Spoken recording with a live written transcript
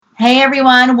Hey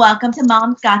everyone, welcome to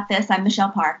Mom's Got This. I'm Michelle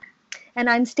Park. And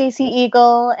I'm Stacy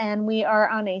Eagle, and we are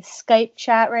on a Skype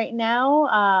chat right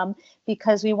now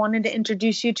because we wanted to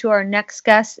introduce you to our next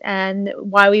guest and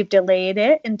why we've delayed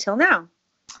it until now.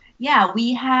 Yeah,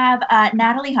 we have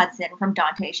Nathalie Hudson from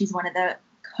Dante. She's one of the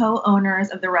co-owners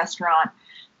of the restaurant.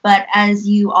 But as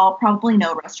you all probably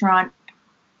know, restaurant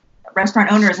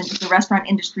owners and just the restaurant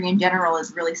industry in general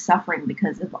is really suffering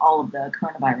because of all of the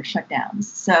coronavirus shutdowns.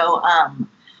 So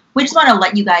we just want to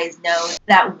let you guys know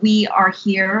that we are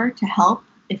here to help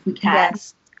if we can.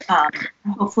 Yes.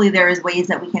 Hopefully there is ways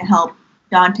that we can help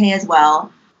Dante as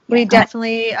well. We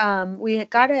definitely, we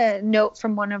got a note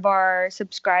from one of our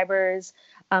subscribers,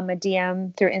 a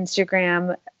DM through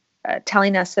Instagram,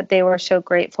 telling us that they were so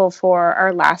grateful for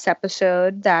our last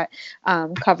episode that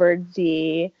covered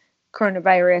the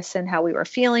coronavirus and how we were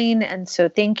feeling. And so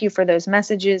thank you for those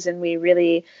messages. And we're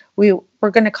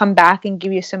going to come back and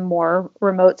give you some more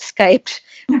remote Skype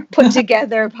put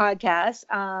together podcasts.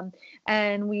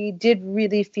 And we did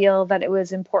really feel that it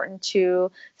was important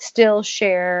to still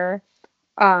share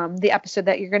the episode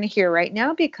that you're going to hear right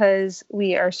now, because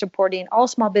we are supporting all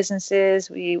small businesses.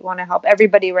 We want to help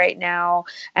everybody right now.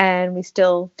 And we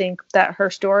still think that her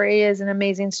story is an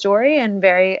amazing story and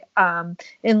very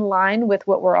in line with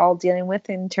what we're all dealing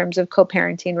with in terms of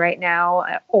co-parenting right now,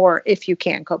 or if you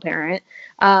can co-parent,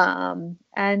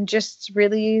 and just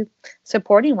really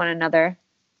supporting one another.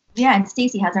 Yeah, and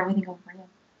Stacy, how's everything going for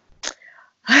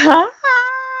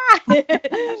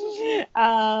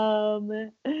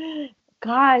you?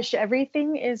 Gosh,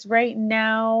 everything is right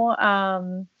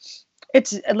now.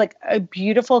 It's like a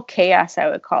beautiful chaos, I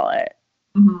would call it.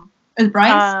 Mm-hmm. Is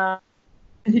Bryce?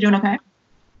 Is he doing okay?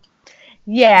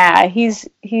 Yeah, he has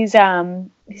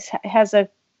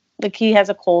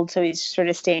a cold, so he's sort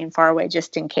of staying far away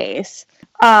just in case.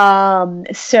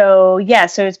 So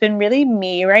it's been really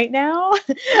me right now.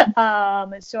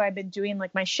 So I've been doing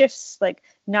like my shifts like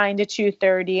 9 to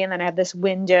 2:30, and then I have this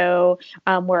window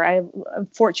where I'm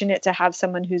fortunate to have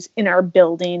someone who's in our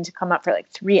building to come up for like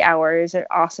 3 hours, an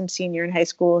awesome senior in high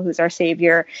school who's our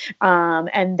savior.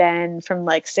 And then from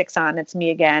like 6 on, it's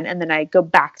me again. And then I go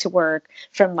back to work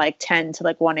from like 10 to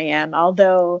like 1 a.m.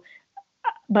 Although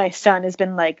my son has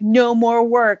been like, no more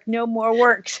work.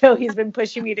 So he's been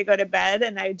pushing me to go to bed,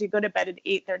 and I did go to bed at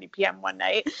 8:30 p.m. one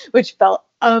night, which felt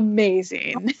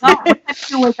amazing. Oh, what time did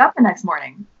you wake up the next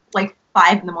morning? Like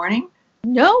 5 in the morning?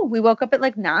 No, we woke up at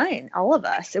like 9, all of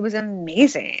us. It was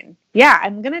amazing. Yeah,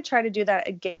 I'm going to try to do that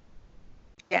again.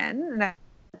 And I'm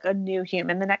like a new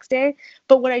human the next day.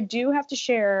 But what I do have to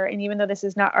share, and even though this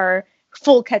is not our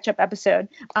full catch-up episode,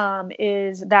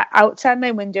 is that outside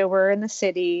my window, we're in the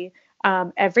city.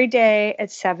 Every day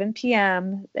at 7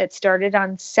 p.m. It started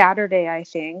on Saturday, I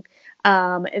think.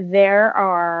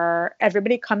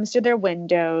 Everybody comes to their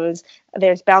windows.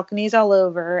 There's balconies all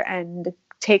over, and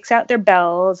takes out their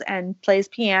bells and plays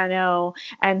piano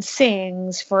and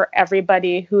sings for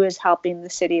everybody who is helping the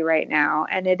city right now.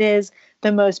 And it is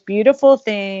the most beautiful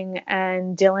thing.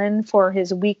 And Dylan, for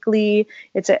his weekly,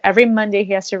 every Monday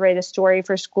he has to write a story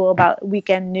for school about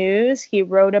weekend news. He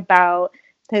wrote about,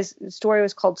 his story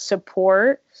was called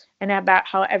Support, and about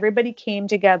how everybody came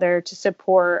together to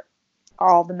support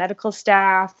all the medical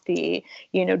staff, the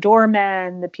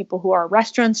doormen, the people who our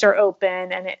restaurants are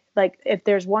open. And it, like, if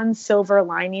there's one silver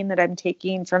lining that I'm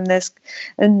taking from this,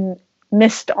 and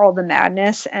missed all the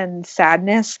madness and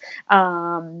sadness,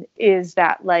 is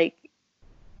that like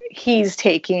he's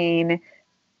taking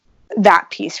that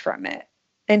piece from it,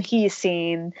 and he's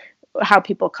seeing how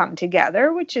people come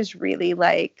together, which is really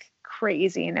like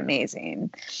crazy and amazing.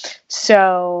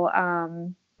 So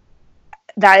I'm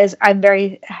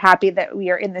very happy that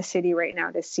we are in the city right now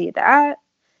to see that,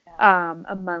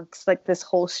 amongst like this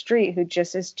whole street who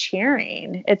just is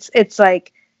cheering. It's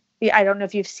like, I don't know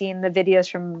if you've seen the videos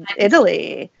from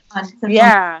Italy.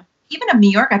 Yeah. Even of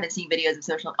New York, I've been seeing videos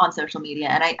on social media.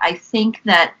 And I think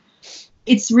that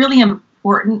it's really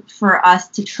important for us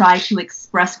to try to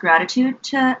express gratitude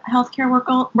to healthcare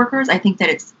workers. I think that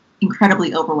it's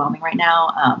incredibly overwhelming right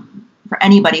now, for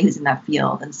anybody who's in that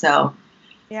field. And so,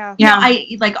 yeah,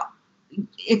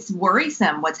 it's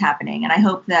worrisome what's happening. And I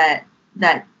hope that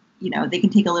they can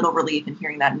take a little relief in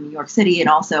hearing that in New York City. And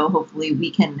also hopefully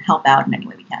we can help out in any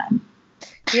way we can.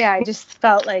 Yeah, I just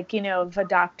felt like, if a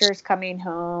doctor's coming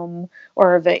home,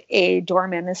 or if a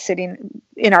doorman is sitting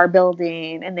in our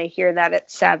building and they hear that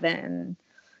at 7,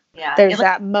 there's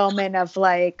that moment of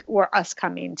like, we're us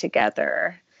coming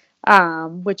together,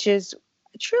 which is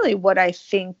truly what I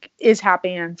think is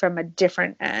happening from a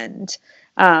different end.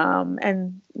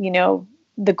 And,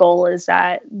 the goal is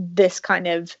that this kind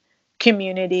of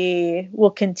community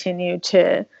will continue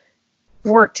to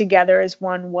work together as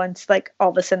one once like all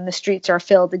of a sudden the streets are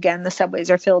filled again, the subways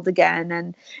are filled again,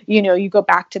 and you go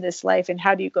back to this life, and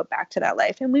how do you go back to that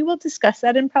life? And we will discuss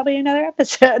that in probably another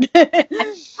episode.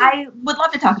 I would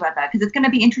love to talk about that because it's going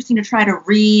to be interesting to try to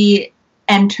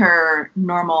re-enter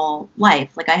normal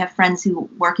life. Like I have friends who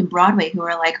work in Broadway who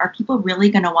are like, are people really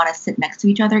going to want to sit next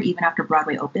to each other even after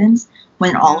Broadway opens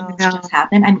when all of this just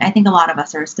happened? I mean, I think a lot of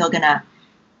us are still going to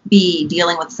be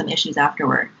dealing with some issues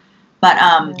afterward.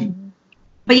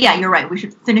 But yeah, you're right. We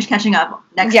should finish catching up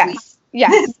next week.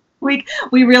 Yes. This week,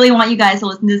 we really want you guys to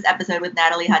listen to this episode with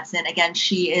Nathalie Hudson. Again,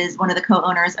 she is one of the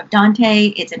co-owners of Dante.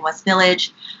 It's in West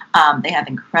Village. They have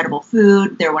incredible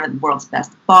food. They're one of the world's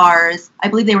best bars. I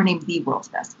believe they were named the world's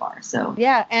best bar. So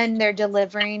yeah, and they're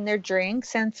delivering their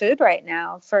drinks and food right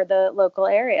now for the local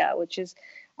area, which is,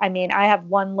 I mean, I have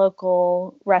one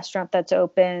local restaurant that's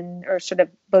open, or sort of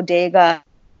bodega.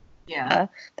 Yeah.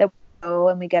 That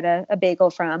and we get a bagel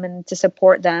from, and to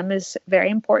support them is very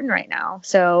important right now.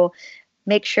 So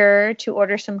make sure to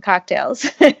order some cocktails.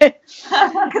 Because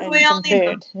we all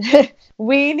need them.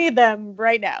 We need them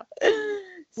right now.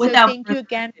 Without thank you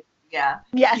again. Yeah.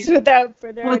 Yes, without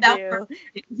further ado.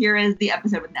 Here is the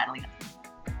episode with Nathalie.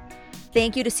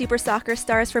 Thank you to Super Soccer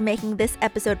Stars for making this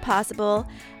episode possible.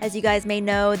 As you guys may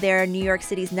know, they're New York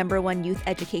City's #1 youth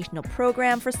educational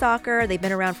program for soccer. They've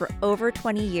been around for over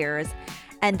 20 years,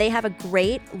 and they have a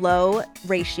great low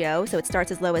ratio. So it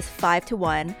starts as low as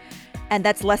 5-1, and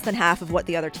that's less than half of what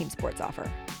the other team sports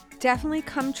offer. Definitely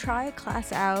come try a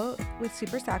class out with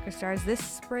Super Soccer Stars this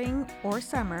spring or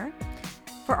summer.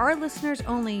 For our listeners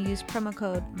only, use promo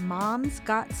code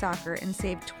MOMSGOTSOCCER and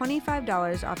save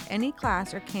 $25 off any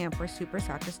class or camp where Super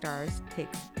Soccer Stars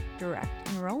takes direct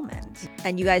enrollment.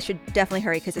 And you guys should definitely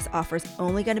hurry because this offer is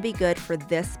only going to be good for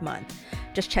this month.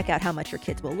 Just check out how much your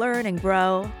kids will learn and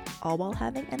grow, all while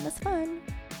having endless fun.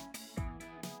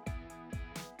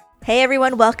 Hey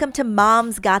everyone, welcome to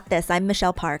Mom's Got This. I'm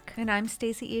Michelle Park. And I'm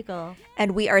Stacy Eagle.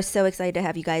 And we are so excited to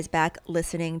have you guys back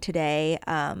listening today.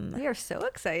 We are so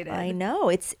excited. I know.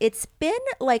 It's been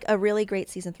like a really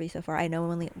great season 3 so far. I know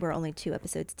we're only 2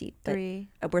 episodes deep. But 3.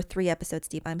 We're 3 episodes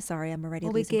deep. I'm sorry. I'm already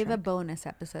we losing gave track. a bonus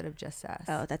episode of just us.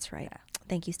 Oh, that's right. Yeah.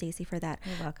 Thank you, Stacy, for that.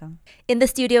 You're welcome. In the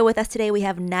studio with us today, we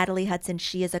have Nathalie Hudson.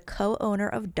 She is a co-owner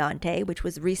of Dante, which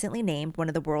was recently named one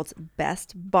of the world's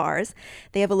best bars.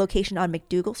 They have a location on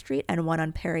McDougal Street and one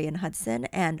on Perry and Hudson,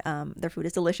 and their food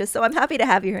is delicious. So I'm happy to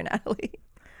have you here, Nathalie.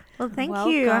 Well, thank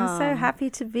you. I'm so happy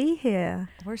to be here.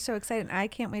 We're so excited. I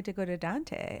can't wait to go to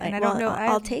Dante. And I don't know.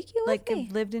 I'll take you with me.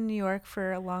 I've lived in New York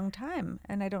for a long time,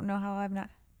 and I don't know how I've not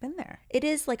been there. It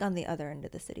is like on the other end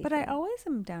of the city. But I always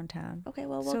am downtown. Okay,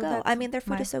 well, we'll go. I mean, their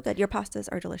food is so good. Your pastas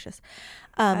are delicious.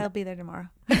 I'll be there tomorrow.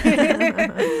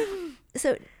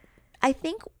 So I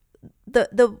think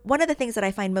the one of the things that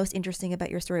I find most interesting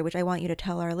about your story, which I want you to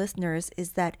tell our listeners,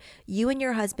 is that you and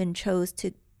your husband chose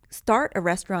to start a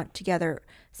restaurant together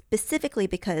specifically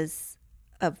because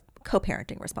of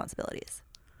co-parenting responsibilities.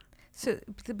 So,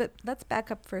 but let's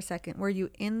back up for a second. Were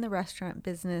you in the restaurant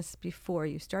business before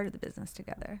you started the business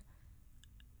together?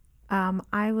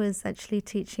 I was actually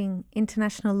teaching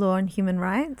international law and human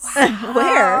rights.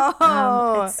 Where?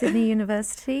 At Sydney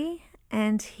University.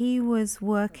 And he was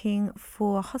working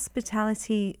for a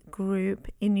hospitality group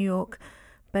in New York,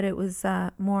 but it was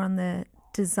more on the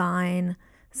design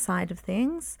side of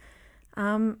things.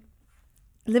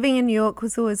 Living in New York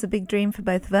was always a big dream for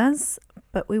both of us,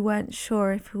 but we weren't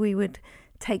sure if we would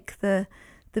take the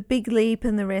big leap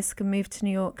and the risk and move to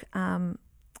New York,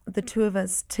 the two of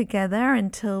us together,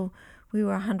 until we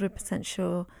were 100%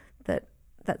 sure that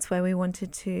that's where we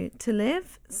wanted to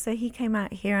live. So he came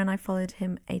out here and I followed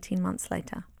him 18 months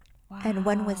later. Wow. And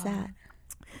when was that?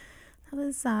 That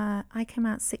was, I came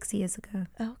out 6 years ago.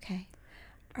 Okay.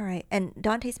 All right. And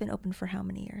Dante's been open for how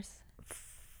many years?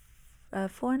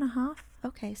 4.5.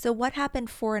 Okay. So what happened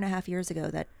 4.5 years ago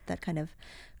that kind of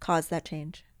caused that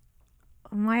change?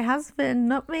 My husband,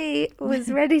 not me, was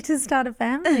ready to start a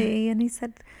family. And he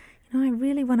said, I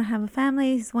really want to have a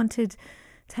family. He's wanted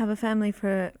to have a family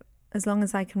for as long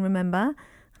as I can remember.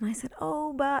 And I said,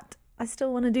 but I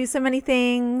still want to do so many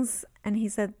things. And he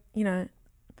said,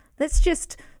 let's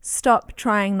just stop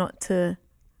trying not to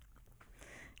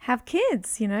have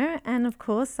kids, And of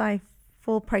course, I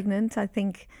fall pregnant, I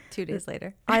think. 2 days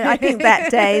later. I think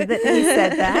that day that he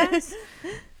said that.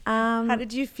 How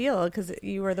did you feel? Because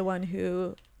you were the one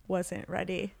who wasn't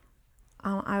ready.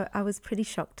 I was pretty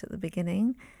shocked at the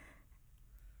beginning.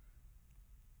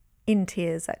 In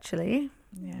tears, actually.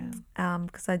 Yeah.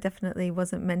 Because I definitely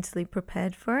wasn't mentally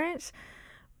prepared for it.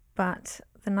 But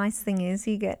the nice thing is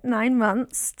you get 9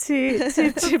 months to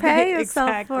prepare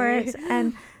yourself for it.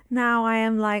 And now I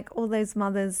am like all those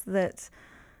mothers that,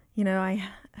 you know, I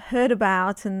heard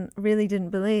about and really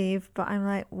didn't believe, but I'm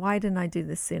like, why didn't I do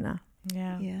this sooner?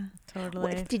 Yeah.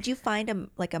 Totally. Did you find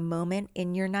a moment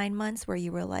in your 9 months where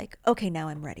you were like, okay, now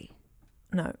I'm ready?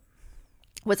 No.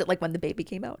 Was it like when the baby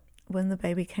came out? When the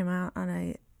baby came out,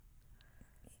 and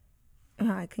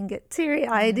I can get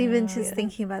teary-eyed even just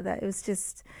thinking about that. It was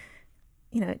just,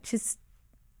 you know, just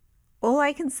all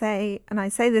I can say, and I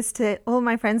say this to all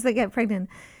my friends that get pregnant,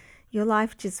 your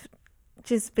life just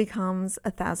becomes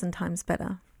 1,000 times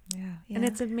better. Yeah. And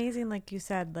it's amazing, like you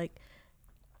said, like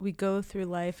we go through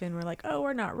life and we're like, oh,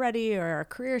 we're not ready, or our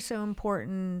career's so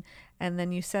important. And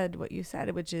then you said what you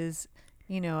said, which is,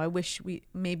 you know, I wish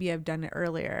maybe I've done it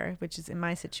earlier, which is in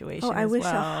my situation. Oh, I as wish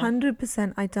well.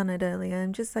 100% I'd done it earlier.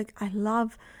 I'm just like, I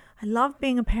love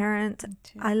being a parent.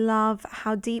 I love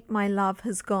how deep my love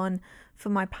has gone for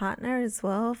my partner as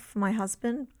well, for my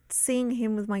husband. Seeing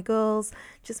him with my girls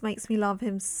just makes me love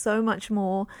him so much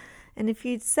more. And if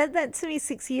you'd said that to me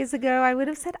 6 years ago, I would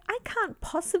have said, I can't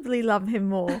possibly love him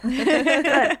more.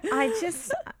 But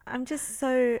I'm just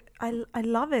so, I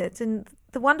love it. And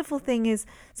the wonderful thing is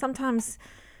sometimes,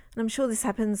 and I'm sure this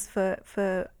happens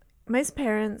for most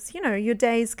parents, you know, your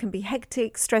days can be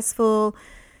hectic, stressful.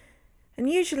 And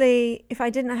usually if I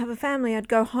didn't have a family, I'd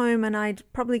go home and I'd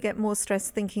probably get more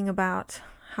stressed thinking about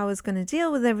how I was going to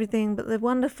deal with everything. But the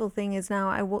wonderful thing is now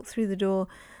I walk through the door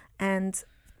and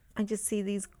I just see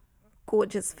these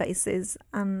gorgeous faces,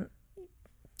 and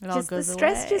just the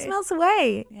stress just melts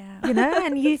away. Yeah. You know,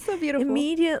 and you so beautiful.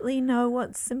 immediately know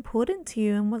what's important to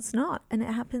you and what's not. And it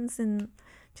happens in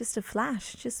just a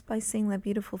flash, just by seeing their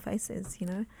beautiful faces, you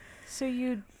know. So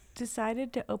you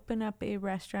decided to open up a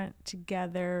restaurant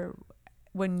together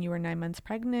when you were 9 months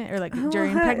pregnant, or like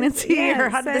during pregnancy, or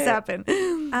how did this happen?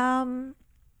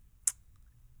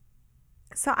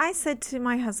 So I said to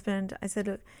my husband, I said,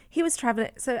 look, he was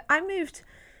traveling. So I moved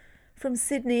from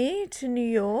Sydney to New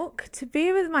York to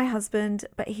be with my husband,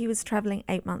 but he was traveling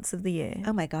 8 months of the year.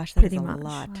 Oh my gosh, that's Pretty a much.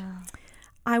 lot. Wow.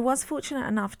 I was fortunate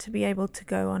enough to be able to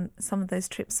go on some of those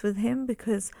trips with him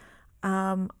because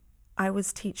I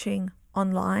was teaching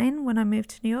online when I moved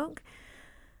to New York.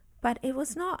 But it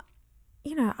was not,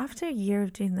 you know, after a year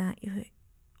of doing that,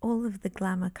 all of the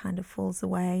glamour kind of falls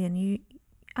away. And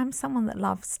I'm someone that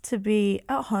loves to be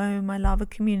at home. I love a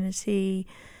community.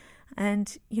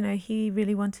 And, you know, he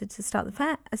really wanted to start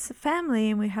a family,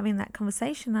 and we're having that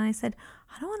conversation. And I said,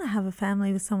 I don't want to have a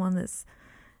family with someone that's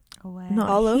Away. not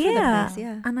All over here. the place,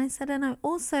 yeah. And I said, and I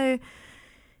also,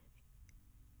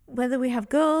 whether we have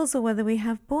girls or whether we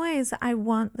have boys, I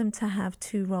want them to have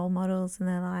two role models in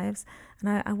their lives.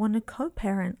 And I want to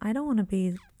co-parent. I don't want to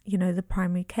be, you know, the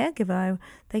primary caregiver.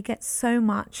 They get so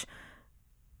much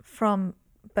from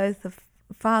both a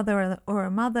father or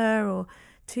a mother, or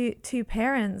two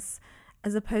parents,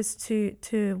 as opposed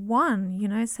to one, you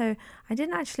know. So I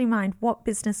didn't actually mind what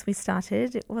business we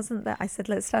started. It wasn't that I said,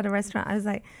 let's start a restaurant. I was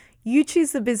like, you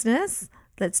choose the business,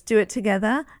 let's do it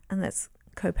together, and let's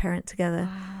co-parent together.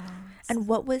 Wow. And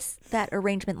what was that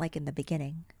arrangement like in the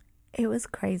beginning? It was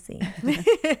crazy. Yeah,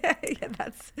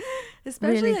 that's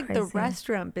especially Really like the crazy.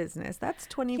 restaurant business. That's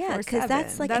 24/7. Yeah, because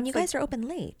that's like, and you guys are open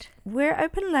late. We're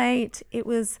open late. It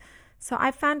was, so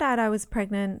I found out I was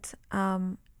pregnant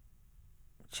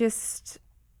just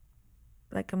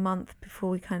like a month before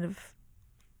we kind of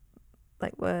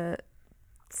like were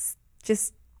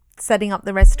just setting up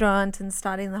the restaurant and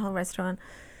starting the whole restaurant.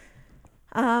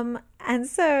 And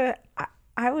so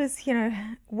I was, you know,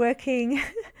 working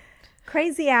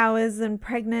crazy hours and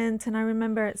pregnant. And I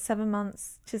remember at 7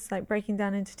 months, just like breaking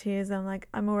down into tears. I'm like,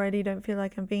 I'm already don't feel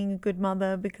like I'm being a good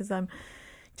mother because I'm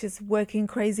just working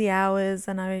crazy hours.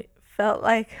 And I felt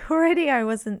like already I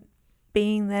wasn't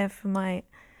being there for my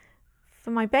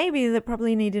baby that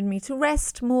probably needed me to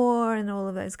rest more and all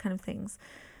of those kind of things.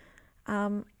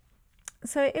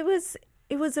 So it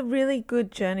was a really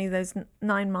good journey, those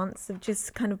 9 months of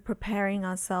just kind of preparing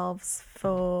ourselves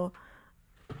for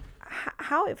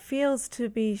how it feels to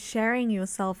be sharing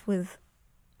yourself with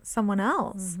someone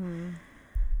else.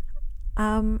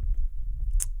 Mm-hmm.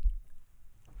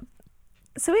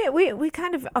 So we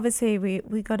kind of, obviously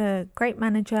we got a great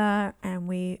manager, and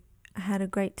we had a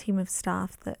great team of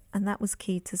staff and that was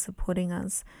key to supporting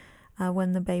us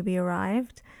when the baby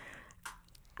arrived.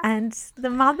 And the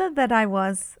mother that I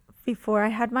was before I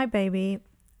had my baby,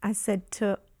 I said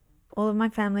to all of my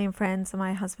family and friends and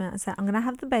my husband, I said, I'm going to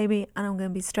have the baby and I'm going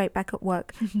to be straight back at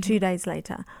work 2 days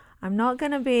later. I'm not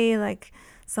going to be like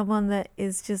someone that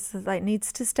is just like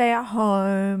needs to stay at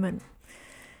home. And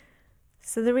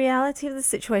so the reality of the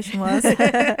situation was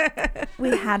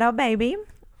we had our baby,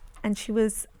 and she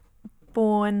was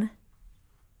born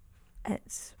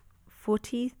at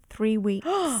 43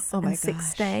 weeks and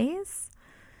 6 days.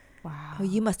 Wow. Oh,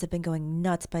 you must have been going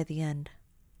nuts by the end.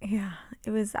 Yeah,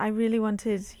 it was. I really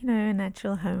wanted, a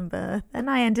natural home birth, and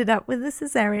I ended up with a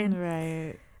cesarean.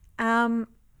 Right.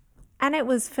 And it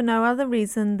was for no other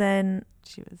reason than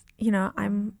She was.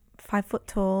 I'm 5 foot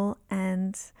tall,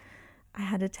 and I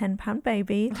had a 10-pound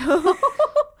baby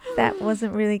that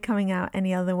wasn't really coming out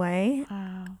any other way.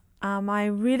 Wow. I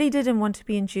really didn't want to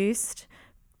be induced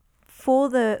for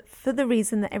the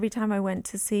reason that every time I went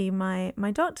to see my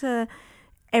doctor,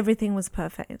 everything was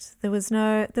perfect. There was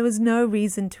no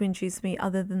reason to induce me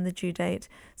other than the due date.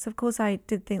 So of course I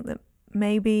did think that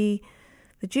maybe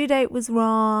the due date was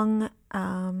wrong,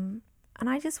 and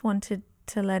I just wanted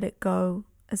to let it go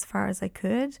as far as I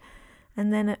could.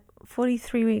 And then at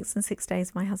 43 weeks and 6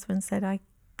 days, my husband said, I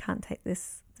can't take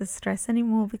this stress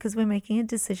anymore because we're making a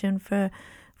decision for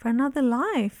another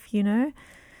life,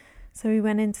 So we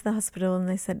went into the hospital and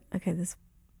they said, okay, this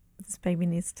baby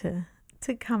needs to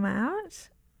come out.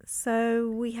 So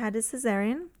we had a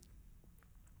cesarean.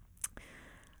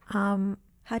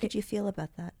 How did you feel about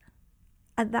that?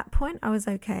 At that point, I was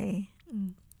okay.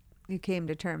 You came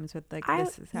to terms with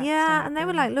this is how and they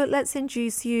were like, look, let's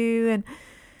induce you and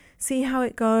see how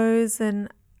it goes. And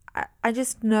I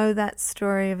just know that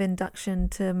story of induction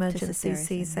to emergency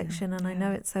C-section, and I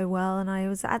know it so well. And I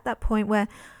was at that point where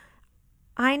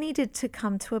I needed to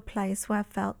come to a place where I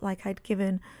felt like I'd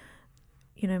given,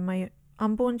 my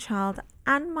unborn child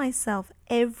and myself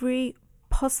every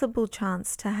possible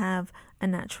chance to have a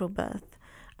natural birth.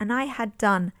 And I had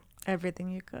done everything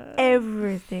you could.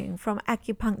 Everything from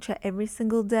acupuncture every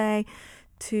single day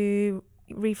to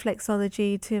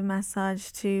reflexology to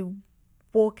massage to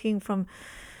walking from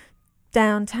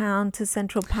downtown to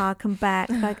Central Park and back.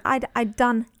 Like I'd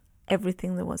done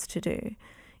everything there was to do.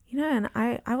 And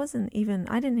I didn't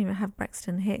even have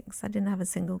Braxton Hicks. I didn't have a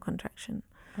single contraction.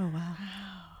 Oh, wow.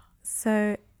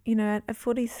 So, at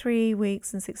 43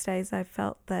 weeks and 6 days, I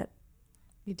felt that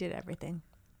you did everything.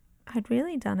 I'd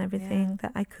really done everything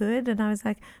that I could. And I was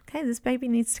like, okay, this baby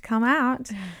needs to come out.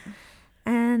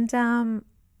 And,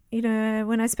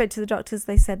 when I spoke to the doctors,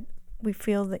 they said, we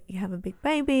feel that you have a big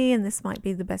baby and this might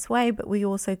be the best way, but we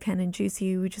also can induce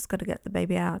you. We just got to get the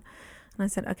baby out. And I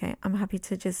said, okay, I'm happy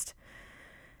to just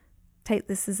take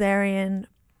the cesarean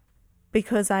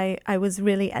because I was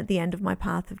really at the end of my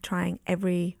path of trying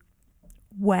every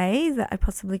way that I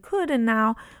possibly could. And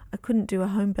now I couldn't do a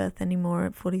home birth anymore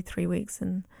at 43 weeks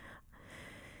and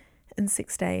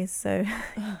 6 days. So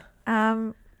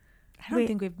I don't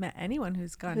think we've met anyone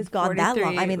who's gone that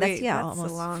long. I mean, that's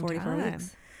almost a long 44 time.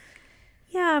 weeks.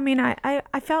 Yeah, I mean,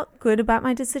 I felt good about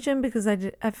my decision because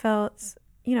I felt,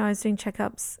 I was doing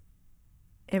checkups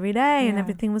every day and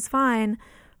everything was fine.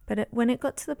 But when it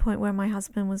got to the point where my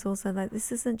husband was also like,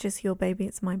 this isn't just your baby,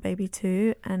 it's my baby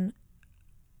too. And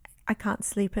I can't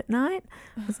sleep at night.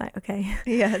 I was like, okay.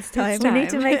 Yeah, it's time. We need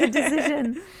to make a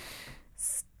decision.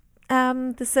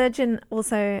 The surgeon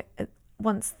also,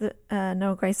 once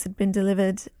Noah Grace had been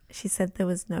delivered, she said there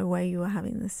was no way you were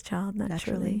having this child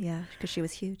naturally. Yeah, because she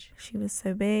was huge. She was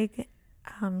so big.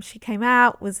 She came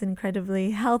out, was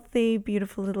incredibly healthy,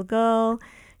 beautiful little girl.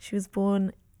 She was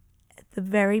born at the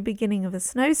very beginning of a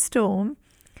snowstorm.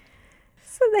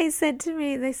 So they said to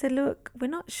me, look, we're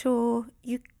not sure.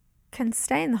 You can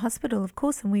stay in the hospital, of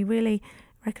course, and we really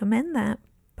recommend that.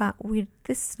 But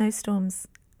this snowstorm's,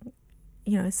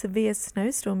 a severe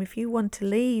snowstorm. If you want to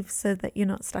leave so that you're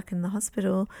not stuck in the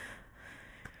hospital,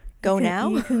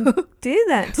 you can do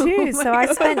that too. So I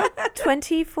spent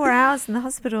 24 hours in the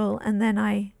hospital and then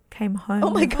I came home. Oh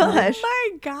my gosh. Oh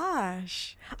my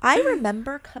gosh. I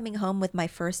remember coming home with my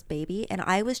first baby and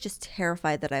I was just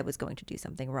terrified that I was going to do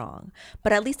something wrong.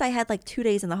 But at least I had like 2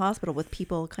 days in the hospital with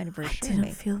people kind of reassuring me. I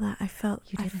didn't feel that. I felt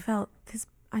this.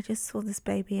 I just saw this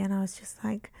baby and I was just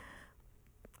like,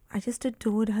 I just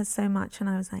adored her so much. And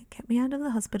I was like, get me out of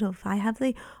the hospital. If I have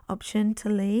the option to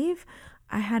leave.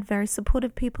 I had very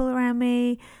supportive people around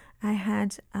me. I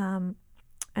had an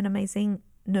amazing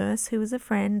nurse who was a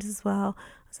friend as well.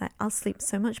 I was like, I'll sleep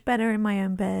so much better in my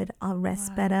own bed. I'll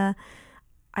rest better.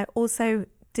 I also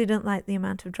didn't like the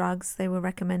amount of drugs they were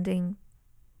recommending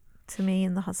to me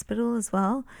in the hospital as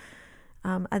well.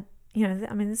 This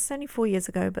is only 4 years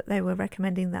ago, but they were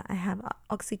recommending that I have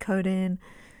oxycodone.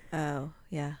 Oh,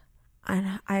 yeah.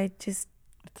 And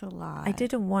it's a lot. I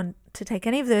didn't want to take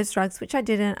any of those drugs, which I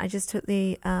didn't. I just took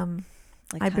the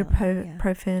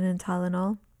ibuprofen and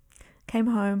Tylenol. Came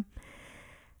home.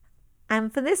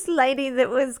 And for this lady that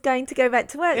was going to go back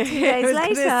to work 2 days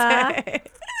later,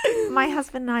 my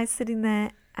husband and I sitting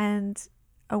there, and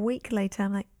a week later,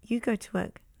 I'm like, you go to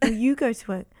work. No, you go to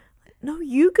work. no,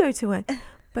 you go to work.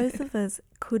 Both of us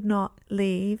could not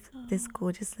leave this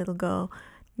gorgeous little girl.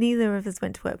 Neither of us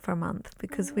went to work for a month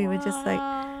because we were just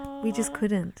like, we just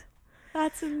couldn't.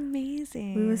 That's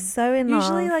amazing. We were so in love.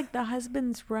 Usually, like, the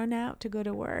husbands run out to go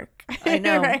to work. I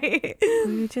know. Right?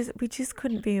 We just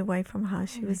couldn't be away from her.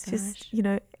 She was just, you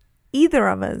know, either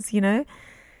of us, you know.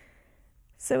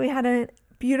 So we had a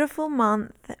beautiful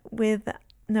month with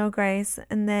no Grace,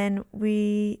 and then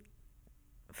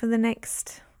for the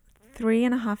next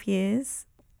 3.5 years,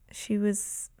 at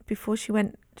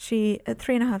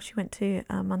 3.5 she went to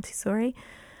Montessori,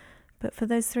 but for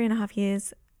those 3.5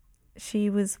 years she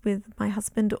was with my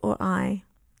husband or I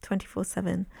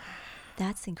 24/7.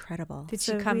 That's incredible. Did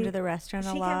she come to the restaurant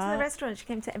a lot? She came to the restaurant. She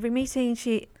came to every meeting.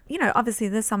 She, you know, obviously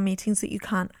there's some meetings that you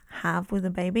can't have with a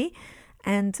baby,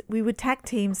 and we would tag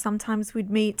team. Sometimes we'd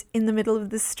meet in the middle of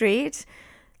the street.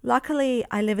 Luckily,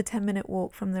 I live a 10-minute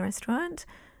walk from the restaurant,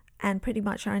 and pretty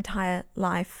much our entire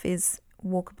life is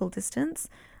walkable distance.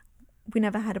 We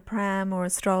never had a pram or a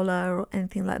stroller or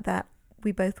anything like that.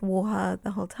 We both wore her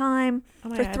the whole time. Oh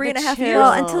my For God, 3.5 the years?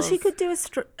 Well, chills. until she could do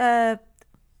a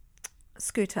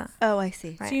scooter. Oh, I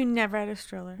see. Right. So you never had a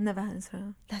stroller? Never had a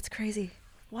stroller. That's crazy.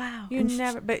 Wow. You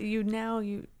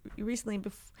recently,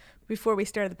 before we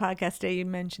started the podcast today, you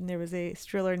mentioned there was a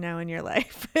stroller now in your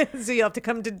life. So you'll have to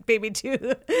come to baby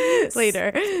 2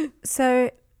 later.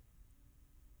 So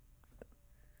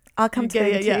I'll come to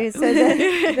baby yeah. 2. So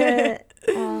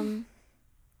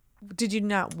Did you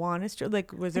not want a stroller?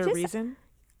 Like, was there a reason?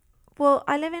 well,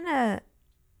 I live in a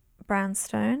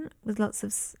brownstone with lots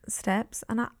of steps,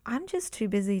 and I'm just too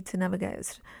busy to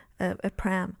navigate a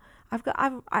pram.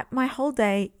 My whole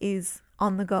day is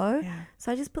on the go. Yeah.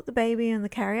 So I just put the baby in the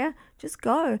carrier, just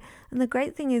go. And the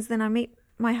great thing is then I meet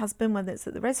my husband, whether it's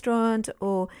at the restaurant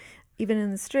or even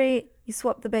in the street, you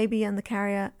swap the baby and the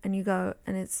carrier and you go,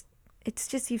 and it's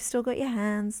just, you've still got your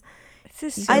hands.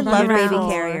 I love baby beautiful.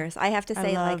 carriers. I have to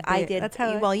say, I did. That's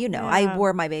how well, you know, I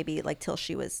wore my baby like till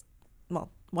she was,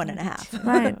 1.5.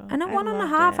 Right. And at I 1.5,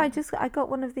 loved I got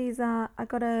one of these, I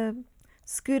got a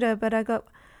scooter, but I got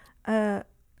a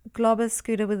Globber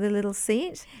scooter with a little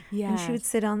seat. Yeah. And she would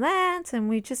sit on that, and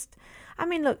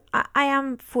look, I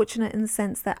am fortunate in the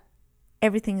sense that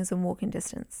everything is in walking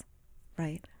distance.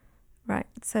 Right. Right.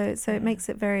 So it makes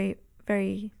it very,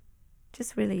 very,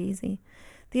 just really easy.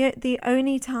 The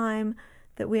only time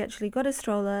that we actually got a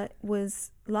stroller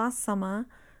was last summer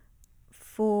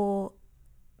for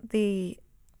the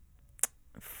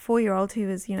 4-year-old who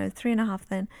was, 3.5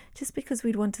 then, just because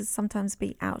we'd want to sometimes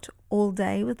be out all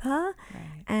day with her.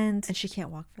 Right. And she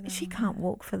can't walk for that. she can't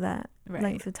walk for that Right.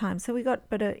 length of time. So we got,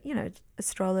 a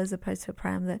stroller as opposed to a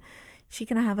pram that she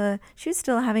can she was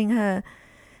still having her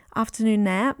afternoon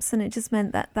naps, and it just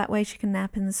meant that way she can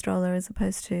nap in the stroller as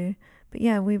opposed to, but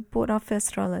yeah, we bought our first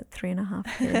stroller at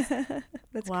 3.5 years.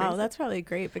 That's wow, crazy. that's probably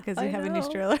great because you I have a new know.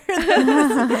 stroller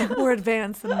that's more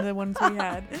advanced than the ones we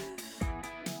had.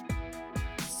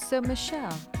 So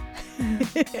Michelle,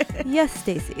 Yes,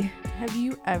 Stacy. did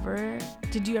you ever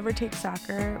take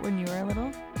soccer when you were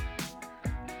little?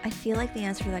 I feel like the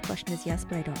answer to that question is yes,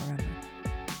 but I don't remember.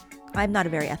 I'm not a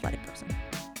very athletic person.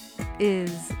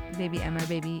 Is baby M or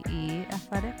baby E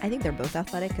athletic? I think they're both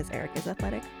athletic because Eric is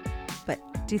athletic. But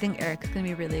Do you think Eric's going to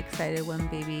be really excited when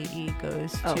baby E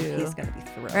goes he's going to be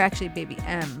thrilled. or actually baby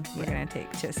M we're Yeah. going to take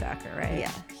to soccer, right?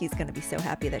 Yeah, he's going to be so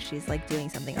happy that she's like doing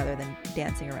something other than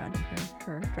dancing around in her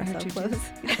dress Her up tutus. clothes.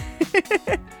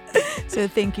 So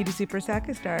thank you to Super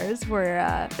Soccer Stars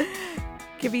for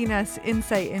giving us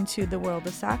insight into the world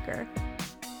of soccer.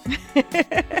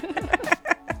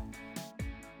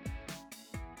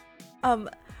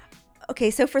 Okay,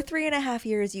 so for 3.5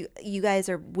 years, you guys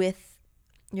are with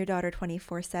your daughter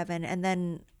 24/7, and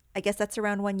then I guess that's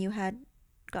around when you had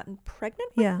gotten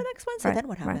pregnant with Yeah, the next one. So right, then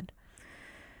what right. happened?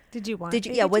 Did you want? Did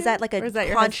you? baby Yeah, was too? that like a or is that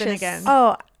your conscious? husband again?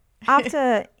 Oh,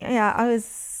 after, I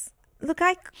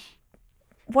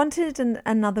wanted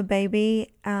another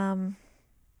baby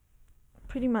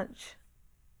pretty much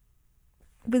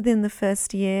within the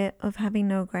first year of having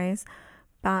no Grace,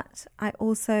 but it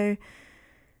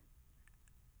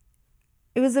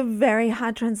was a very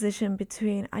hard transition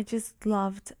between, I just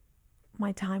loved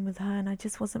my time with her and I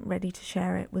just wasn't ready to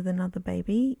share it with another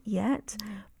baby yet,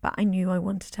 but I knew I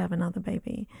wanted to have another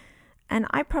baby. And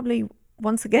I probably,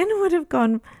 once again, would have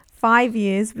gone 5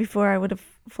 years before I would have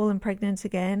fallen pregnant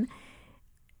again.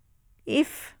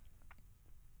 If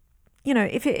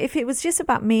it was just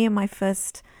about me and my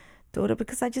first daughter,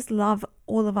 because I just love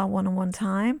all of our one-on-one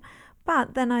time.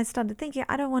 But then I started thinking,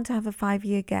 I don't want to have a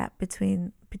 5-year gap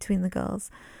between the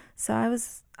girls. So I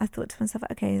thought to myself,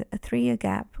 okay, a 3-year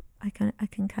gap, I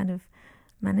can kind of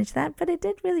manage that. But it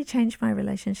did really change my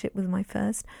relationship with my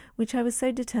first, which I was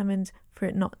so determined for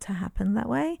it not to happen that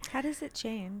way. How does it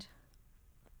change?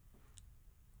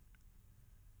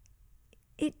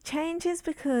 It changes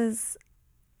because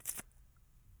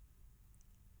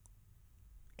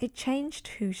it changed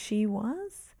who she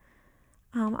was.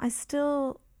 I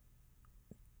still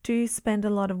do spend a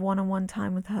lot of one-on-one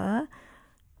time with her,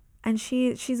 and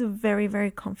she's a very, very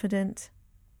confident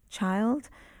child.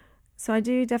 So I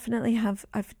do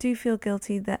feel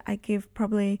guilty that I give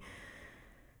probably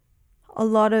a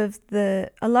lot of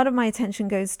my attention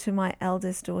goes to my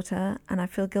eldest daughter, and I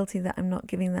feel guilty that I'm not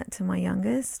giving that to my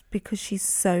youngest because she's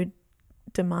so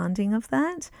demanding of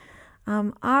that.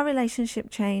 Our relationship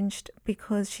changed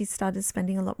because she started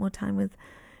spending a lot more time with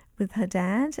her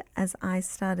dad as I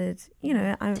started,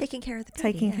 taking care of the baby,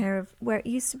 taking care of, where it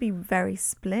used to be very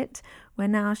split, where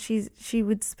now she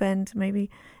would spend maybe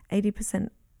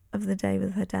 80% of the day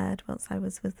with her dad whilst I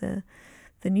was with the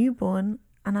newborn,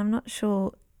 and I'm not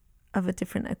sure of a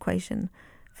different equation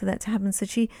for that to happen. So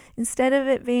she, instead of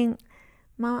it being,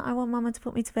 Mama, I want Mama to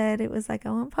put me to bed, it was like,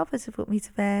 I want Papa to put me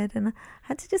to bed, and I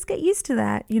had to just get used to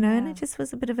that, and it just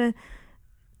was a bit of a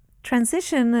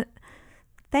transition that,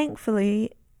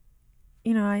 thankfully,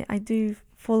 I do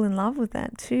fall in love with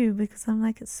that too, because I'm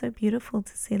like, it's so beautiful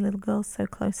to see a little girl so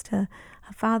close to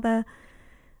her father.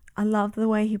 I love the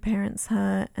way he parents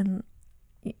her, and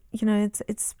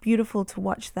it's beautiful to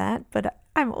watch that. But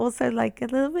I'm also like a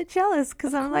little bit jealous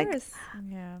because I'm like,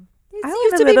 yeah, I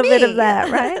want a little bit of that,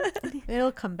 right?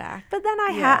 It'll come back. But then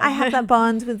I have that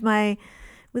bond with my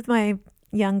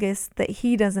youngest that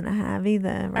he doesn't have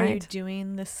either, right? Are you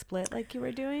doing the split like you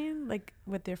were doing, like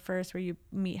with your first, where you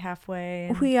meet halfway?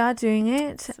 We are doing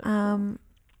it. So cool.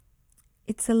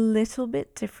 It's a little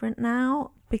bit different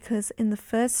now because in the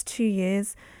first 2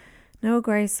 years, Noah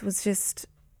Grace was just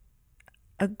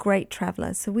a great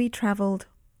traveler. So we traveled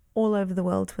all over the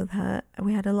world with her.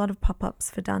 We had a lot of pop-ups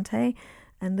for Dante,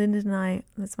 and Lyndon and I,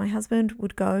 that's my husband,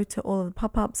 would go to all of the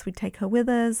pop-ups. We'd take her with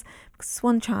us because it's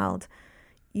one child.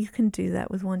 You can do that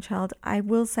with one child. I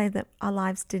will say that our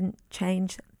lives didn't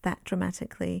change that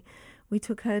dramatically. We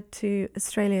took her to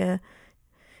Australia.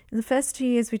 In the first 2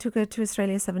 years, we took her to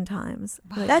Australia 7 times.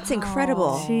 Wow. That's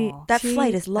incredible. That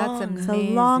flight is long. That's It's a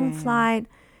long flight.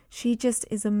 She just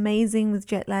is amazing with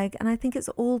jet lag. And I think it's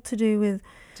all to do with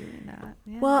doing that.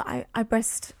 Yeah. Well, I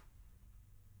breastfed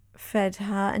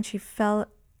her and she felt,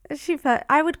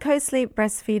 I would co-sleep,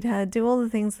 breastfeed her, do all the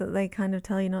things that they kind of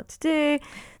tell you not to do.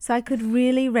 So I could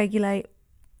really regulate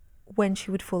when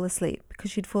she would fall asleep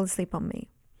because she'd fall asleep on me.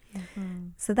 Mm-hmm.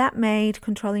 So that made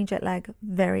controlling jet lag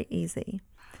very easy.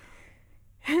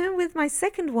 And with my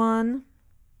second one,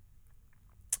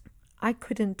 I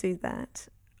couldn't do that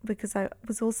because I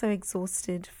was also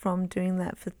exhausted from doing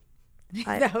that for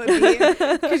that would be,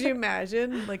 could you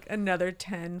imagine like another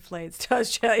 10 flights to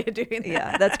Australia doing that?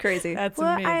 Yeah, that's crazy. That's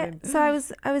amazing. I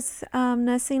was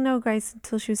nursing Noah Grace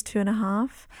until she was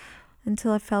 2.5,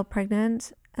 until I fell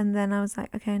pregnant, and then I was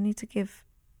like, okay, I need to give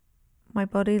my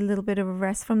body a little bit of a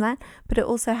rest from that. But it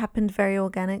also happened very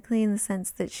organically in the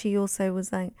sense that she also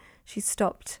was like, she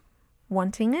stopped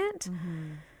wanting it.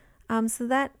 Mm-hmm. So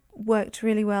that worked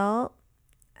really well.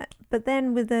 But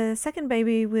then with the second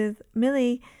baby, with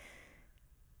Millie,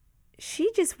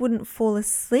 she just wouldn't fall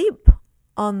asleep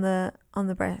on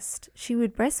the breast. She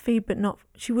would breastfeed, but not.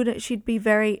 She'd be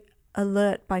very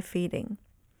alert by feeding.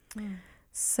 Mm.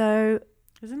 So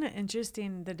isn't it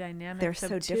interesting the dynamics? They're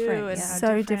so different. Yeah.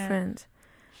 So different.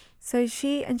 So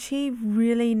she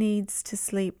really needs to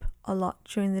sleep a lot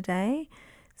during the day.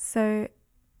 So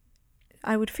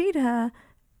I would feed her,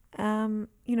 and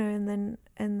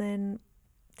then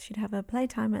she'd have her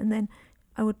playtime, and then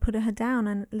I would put her down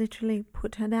and literally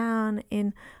put her down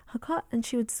in her cot, and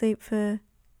she would sleep for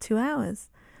 2 hours.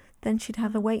 Then she'd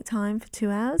have a wake time for 2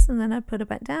 hours, and then I'd put her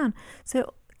back down. So it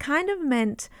kind of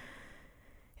meant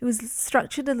it was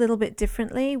structured a little bit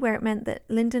differently, where it meant that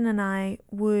Lyndon and I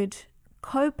would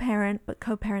co-parent, but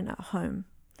co-parent at home.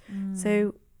 Mm.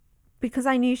 So because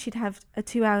I knew she'd have a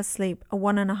 2 hour sleep, a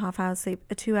 1.5 hour sleep,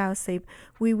 a 2 hour sleep,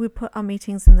 we would put our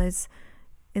meetings in those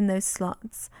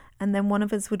slots, and then one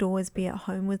of us would always be at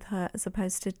home with her as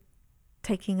opposed to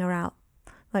taking her out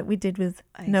like we did with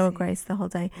Noah Grace the whole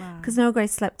day, because Noah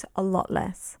Grace slept a lot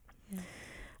less.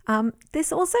 Yeah.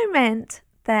 This also meant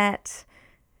that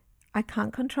I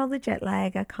can't control the jet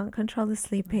lag, I can't control the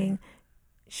sleeping.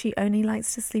 She only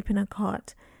likes to sleep in a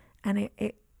cot, and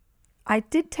I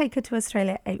did take her to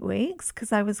Australia 8 weeks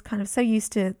because I was kind of so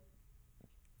used to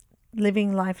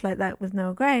living life like that with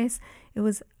Noah Grace. It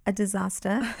was a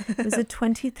disaster. It was a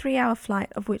 23-hour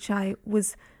flight, of which I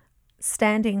was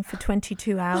standing for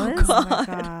 22 hours Oh my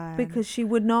God. because she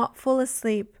would not fall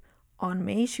asleep on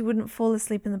me. She wouldn't fall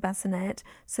asleep in the bassinet.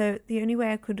 So the only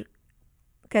way I could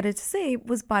get her to sleep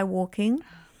was by walking.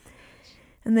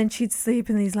 And then she'd sleep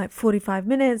in these like 45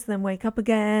 minutes, then wake up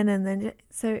again. And then,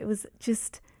 so it was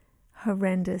just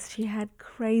horrendous. She had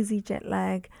crazy jet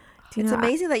lag. It's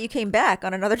amazing that you came back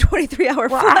on another 23-hour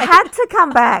Well, flight. I had to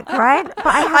come back, right? But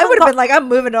I would have been like, I'm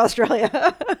moving to Australia.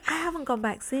 I haven't gone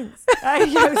back since. I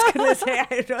was going to say,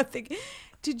 I don't think.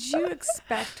 Did you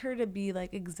expect her to be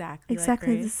like exactly like the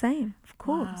Grace? same, of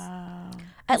course. Wow.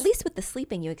 At least with the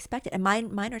sleeping, you expect it. And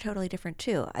mine are totally different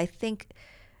too. I think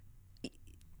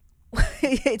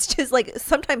it's just like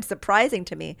sometimes surprising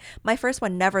to me. My first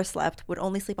one never slept, would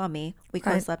only sleep on me. We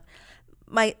co-slept.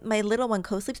 My little one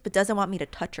co-sleeps but doesn't want me to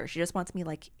touch her. She just wants me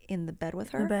like in the bed with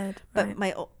her. The bed, but right.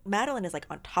 my Madeline is like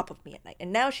on top of me at night.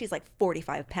 And now she's like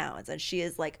 45 pounds and she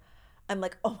is like, I'm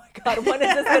like, oh my God, when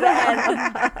is this going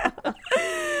to end?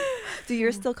 Do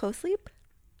yours still co-sleep?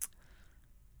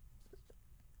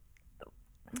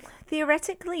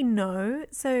 Theoretically, no.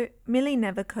 So Millie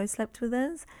never co-slept with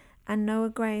us, and Noah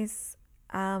Grace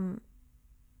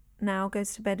now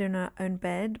goes to bed in her own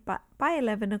bed. But by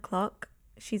 11 o'clock,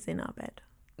 she's in our bed.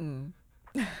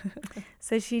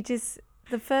 So she just,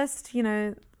 the first,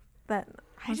 that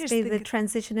must be the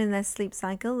transition in their sleep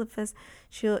cycle. The first,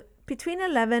 between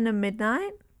 11 and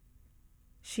midnight,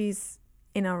 she's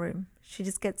in our room. She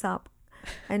just gets up.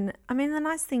 And I mean, the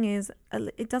nice thing is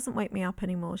it doesn't wake me up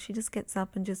anymore. She just gets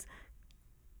up and just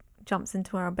jumps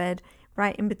into our bed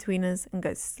right in between us and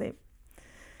goes to sleep.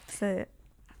 So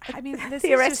I mean, this is just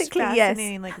theoretically,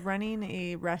 fascinating, yes. like running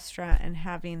a restaurant and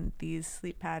having these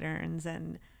sleep patterns.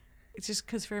 And it's just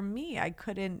because for me, I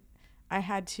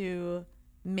had to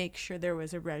make sure there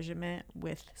was a regimen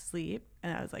with sleep.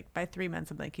 And I was like, by 3 months,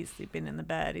 I'm like, he's sleeping in the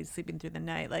bed. He's sleeping through the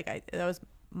night. Like that was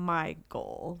my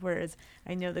goal. Whereas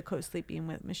I know the co-sleeping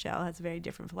with Michelle has a very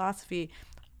different philosophy.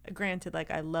 Granted, like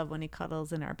I love when he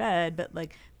cuddles in our bed, but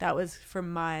like that was for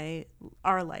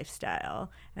our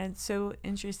lifestyle. And it's so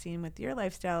interesting with your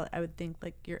lifestyle. I would think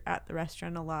like you're at the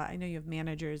restaurant a lot. I know you have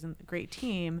managers and a great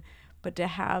team, but to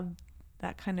have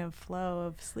that kind of flow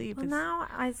of sleep. Well, now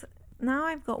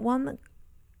I've got one that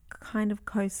kind of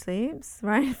co-sleeps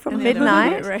right from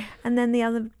midnight, right. And then the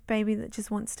other baby that just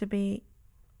wants to be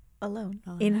Alone.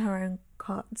 in her own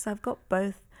cot. So I've got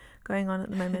both going on at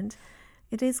the moment.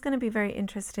 It is going to be very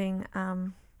interesting.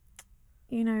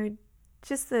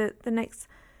 Just the next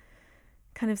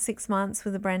kind of 6 months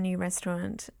with a brand new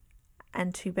restaurant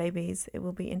and 2 babies. It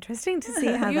will be interesting to see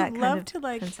how that kind of You love to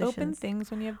like transitions. open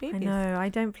things when you have babies. I know. I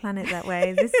don't plan it that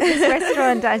way. This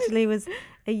restaurant actually was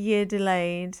a year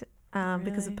delayed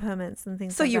because of permits and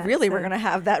things So like you that. really were going to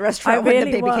have that restaurant when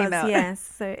the baby came out. Yes.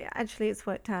 So actually it's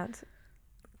worked out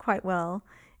quite well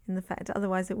in the fact.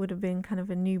 Otherwise it would have been kind of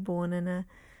a newborn and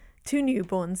 2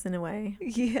 newborns in a way.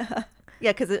 Yeah.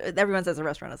 Yeah, because everyone says a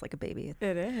restaurant is like a baby.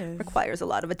 It is. Requires a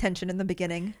lot of attention in the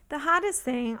beginning. The hardest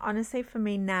thing, honestly, for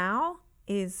me now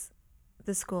is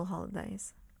the school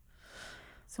holidays.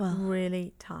 It's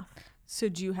really tough. So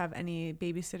do you have any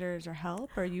babysitters or help,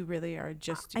 or you really are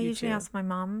just I you usually two? ask my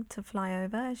mum to fly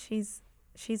over. She's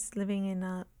living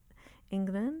in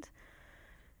England.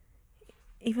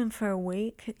 Even for a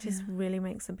week, it just really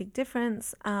makes a big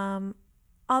difference.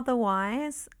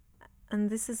 Otherwise, and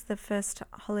this is the first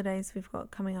holidays we've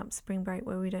got coming up, spring break,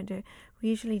 where we don't do. We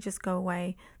usually just go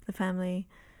away, the family,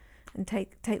 and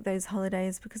take those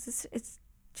holidays because it's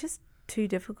just too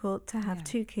difficult to have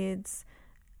 2 kids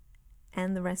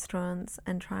and the restaurants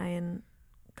and try and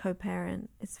co-parent.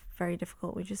 It's very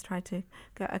difficult. We just try to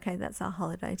go, okay, that's our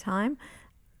holiday time,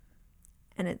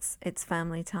 and it's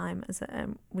family time as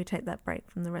we take that break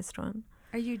from the restaurant.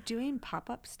 Are you doing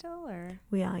pop-ups still, or?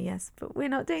 We are, yes, but we're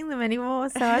not doing them anymore.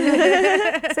 So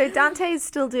so Dante is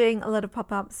still doing a lot of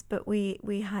pop-ups, but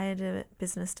we hired a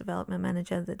business development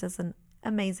manager that does an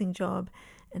amazing job,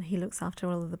 and he looks after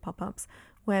all of the pop-ups.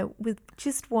 Where with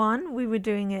just one, we were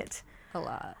doing it A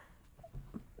lot.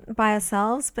 by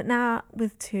ourselves, but now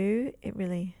with 2, it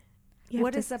really.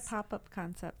 What is the pop-up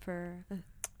concept for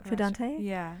Dante?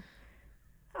 Yeah.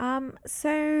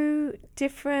 So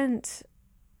different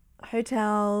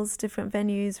hotels, different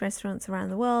venues, restaurants around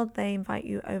the world, they invite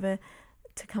you over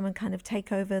to come and kind of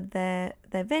take over their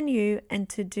venue and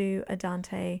to do a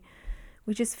Dante.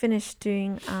 We just finished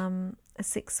doing a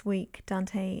 6-week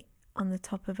Dante on the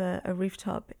top of a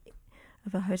rooftop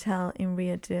of a hotel in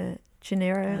Rio de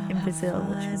Janeiro in Brazil,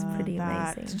 which was pretty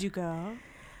amazing. Did you go?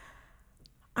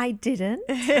 I didn't,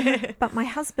 but my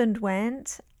husband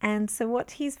went. And so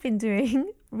what he's been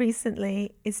doing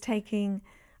recently is taking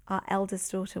our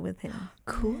eldest daughter with him.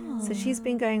 Cool. So she's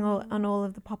been going on all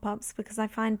of the pop-ups, because I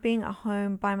find being at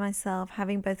home by myself,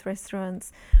 having both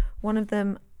restaurants, one of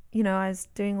them, you know, I was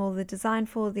doing all the design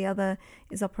for, the other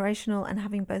is operational, and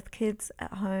having both kids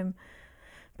at home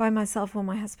by myself while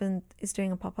my husband is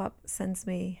doing a pop-up sends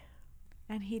me.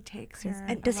 And he takes her.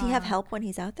 And does he have along. help when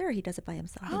he's out there, or he does it by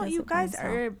himself? Oh, you guys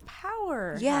are a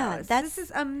powerhouse. Yeah, this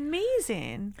is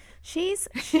amazing. She's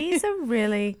a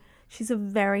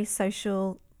very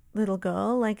social little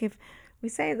girl. Like, if we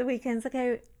say at the weekends,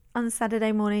 okay, on a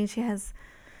Saturday morning she has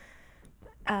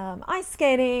ice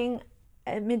skating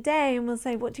at midday, and we'll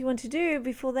say, what do you want to do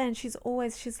before then? She's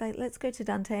like, let's go to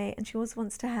Dante, and she always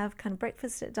wants to have kind of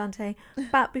breakfast at Dante.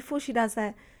 But before she does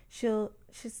that,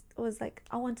 she's always like,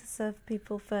 I want to serve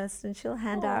people first, and she'll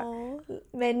hand out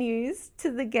menus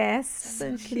to the guests,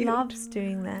 and she loves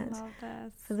doing that. Love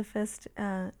this. For the first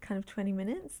kind of 20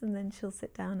 minutes, and then she'll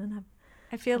sit down and have.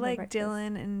 I feel have a like breakfast.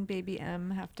 Dylan and baby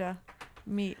M have to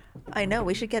meet. I know.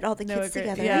 We should get all the kids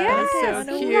together. Yeah, Yes, that's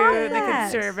so I cute. love They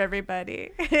that. can serve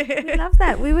everybody. We love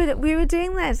that. We were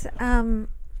doing that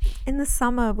in the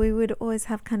summer. We would always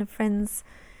have kind of friends.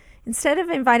 Instead of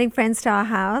inviting friends to our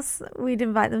house, we'd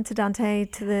invite them to Dante.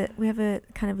 We have a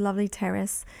kind of lovely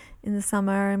terrace in the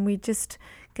summer, and we just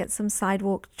get some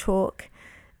sidewalk chalk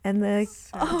and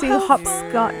do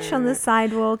hopscotch on the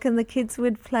sidewalk, and the kids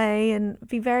would play and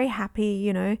be very happy,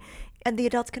 you know. And the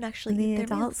adults can actually eat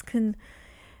their meals.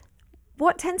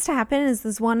 What tends to happen is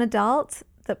there's one adult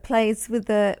that plays with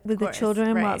the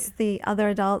children, right. whilst the other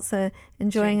adults are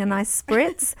enjoying Drinking. a nice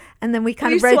spritz, and then we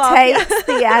kind We of swap, rotate yeah.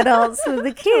 the adults with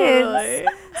the kids, Totally.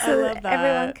 I so love that that.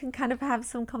 everyone can kind of have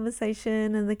some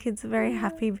conversation, and the kids are very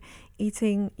happy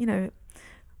eating, you know,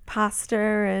 pasta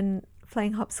and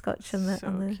playing hopscotch on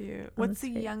the Cute. on What's the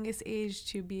street. youngest age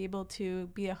to be able to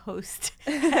be a host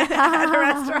at a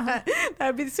restaurant? That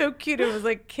would be so cute. It was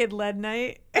like kid-led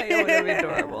night. I know, it would be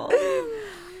adorable.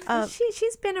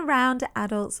 She's been around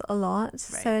adults a lot, Right.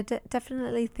 so I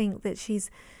definitely think that she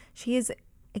is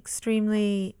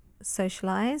extremely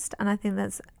socialized, and I think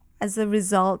that's as a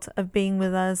result of being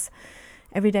with us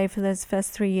every day for those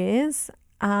first 3 years.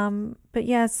 But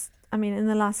yes, I mean, in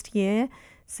the last year,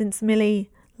 since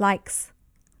Millie likes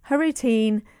her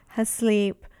routine, her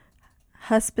sleep,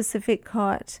 her specific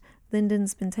cot,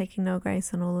 Lyndon's been taking No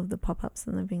Grace on all of the pop-ups,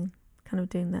 and they've been kind of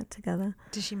doing that together.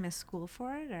 Does she miss school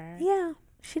for it, or? Yeah,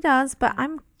 she does, but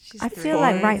She's I feel 3.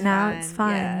 like right It's now it's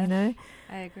fine, Yeah, you know.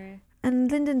 I agree.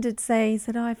 And Lyndon did say, he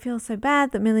said, "Oh, I feel so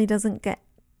bad that Millie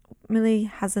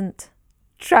hasn't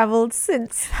travelled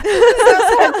since her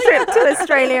trip to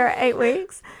Australia at 8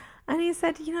 weeks." And he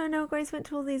said, "You know, Noah Grace went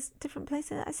to all these different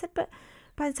places." I said, "But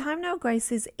by the time Noah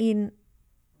Grace is in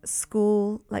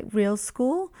school, like real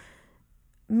school,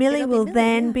 Millie will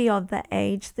then be of the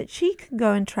age that she can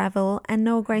go and travel, and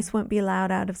Noah Grace won't be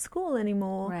allowed out of school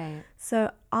anymore. Right.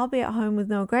 So I'll be at home with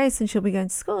Noah Grace, and she'll be going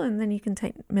to school, and then you can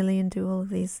take Millie and do all of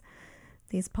these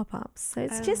pop-ups." So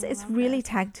it's really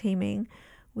tag teaming,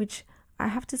 which I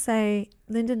have to say,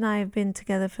 Linda and I have been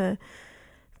together for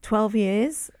 12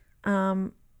 years,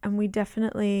 and we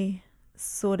definitely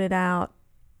sorted out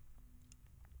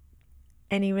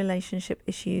any relationship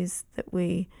issues that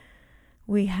we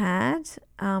had,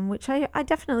 which I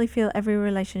definitely feel every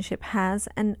relationship has.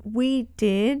 And we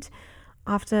did,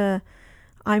 after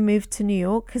I moved to New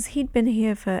York, because he'd been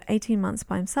here for 18 months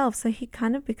by himself, so he'd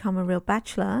kind of become a real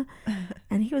bachelor,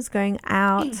 and he was going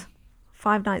out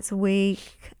 5 nights a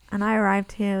week, and I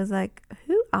arrived here, I was like,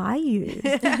 who are you?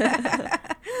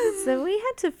 So we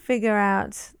had to figure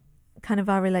out kind of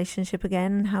our relationship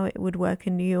again, and how it would work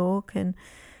in New York, and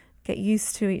get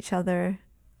used to each other,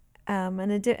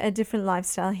 and a different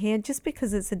lifestyle here, just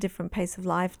because it's a different pace of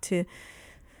life to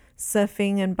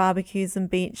surfing and barbecues and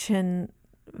beach and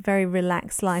very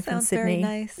relaxed life in Sydney.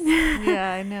 Sounds very nice.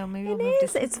 Yeah, I know. Maybe we'll move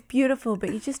to It's beautiful,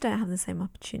 but you just don't have the same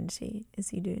opportunity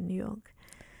as you do in New York.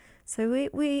 So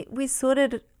we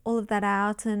sorted all of that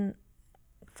out and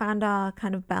found our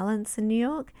kind of balance in New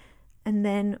York. And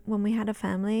then when we had a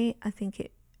family, I think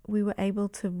we were able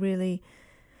to really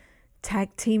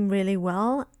tag team really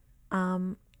well.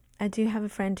 I do have a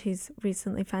friend who's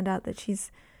recently found out that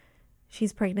she's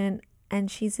pregnant,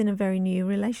 and she's in a very new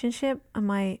relationship. And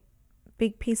my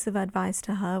big piece of advice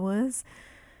to her was,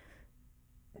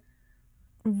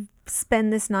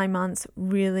 spend this 9 months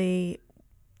really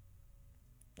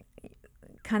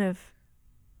kind of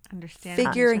understanding,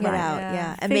 figuring it Right. out,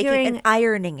 Yeah. and making Figuring- and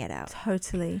ironing it out.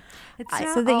 Totally. It's So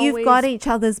not that you've got always- each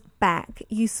other's back.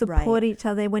 You support Right. each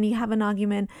other. When you have an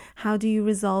argument, how do you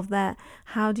resolve that?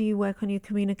 How do you work on your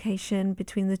communication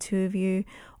between the two of you?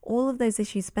 All of those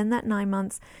issues. Spend that 9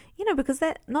 months, because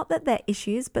they're not that they're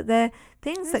issues, but they're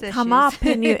things There's that come issues. up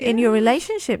in your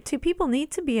relationship. Two people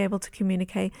need to be able to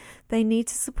communicate. They need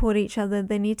to support each other.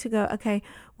 They need to go, okay,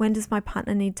 when does my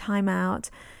partner need time out?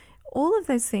 All of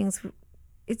those things.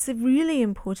 It's really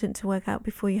important to work out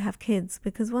before you have kids,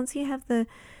 because once you have the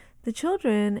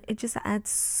children, it just adds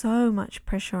so much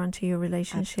pressure onto your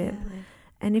relationship. Absolutely.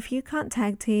 And if you can't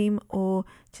tag team or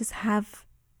just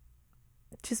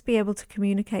be able to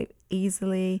communicate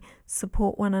easily,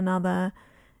 support one another,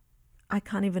 I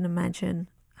can't even imagine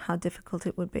how difficult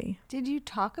it would be. Did you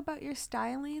talk about your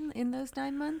styling in those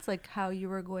 9 months? Like how you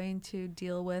were going to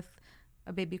deal with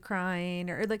a baby crying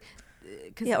or like...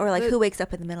 or like who wakes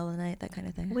up in the middle of the night, that kind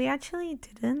of thing. We actually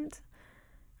didn't.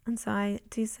 And so I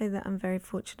do say that I'm very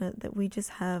fortunate that we just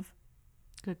have...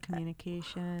 good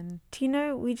communication.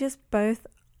 we just both,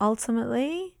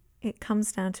 ultimately, it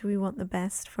comes down to we want the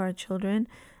best for our children.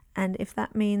 And if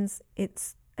that means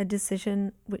it's a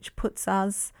decision which puts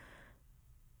us...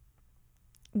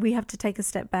 we have to take a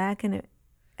step back and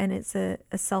it's a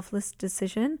selfless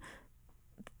decision.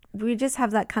 We just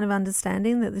have that kind of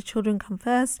understanding that the children come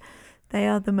first. They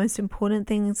are the most important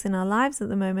things in our lives at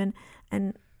the moment.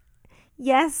 And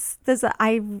yes,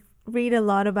 I read a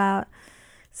lot about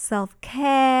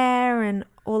self-care and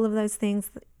all of those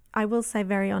things. I will say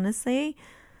very honestly,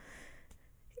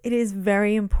 it is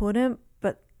very important,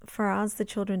 but for us, the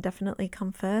children definitely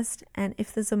come first. And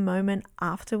if there's a moment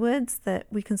afterwards that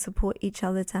we can support each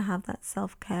other to have that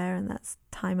self-care and that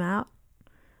time out,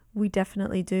 we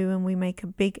definitely do, and we make a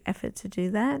big effort to do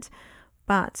that.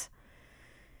 But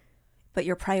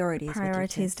your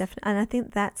priorities definitely, and I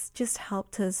think that's just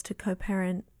helped us to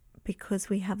co-parent because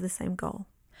we have the same goal.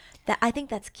 I think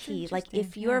that's key. Like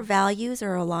if your values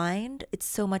are aligned, it's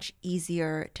so much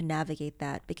easier to navigate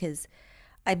that, because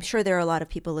I'm sure there are a lot of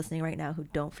people listening right now who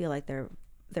don't feel like their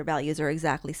values are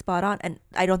exactly spot on, and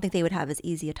I don't think they would have as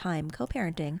easy a time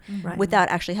co-parenting without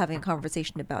actually having a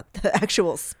conversation about the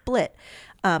actual split.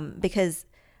 Because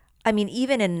I mean,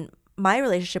 even in my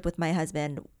relationship with my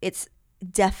husband, it's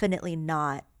definitely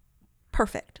not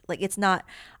perfect. Like it's not,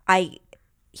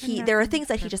 there are things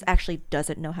that he just actually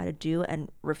doesn't know how to do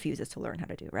and refuses to learn how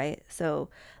to do, right? So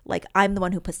like I'm the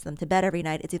one who puts them to bed every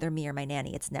night. It's either me or my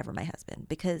nanny. It's never my husband,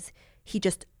 because he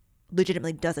just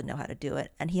legitimately doesn't know how to do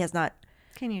it, and he has not.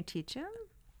 Can you teach him?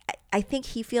 I think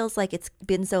he feels like it's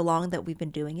been so long that we've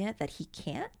been doing it that he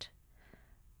can't,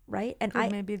 right? And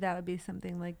maybe that would be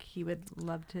something like he would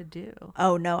love to do.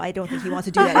 Oh no, I don't think he wants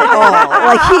to do that at all.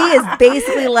 Like he is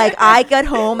basically like, I get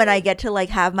home and I get to like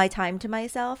have my time to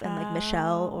myself, and like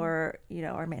Michelle or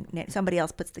somebody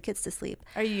else puts the kids to sleep.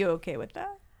 Are you okay with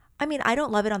that? I mean, I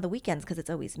don't love it on the weekends because it's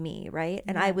always me, right?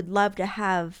 And I would love to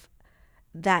have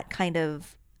that kind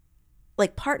of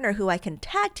like partner who I can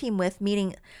tag team with,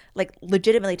 meaning like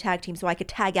legitimately tag team, so I could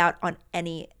tag out on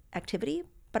any activity,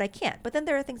 but I can't. But then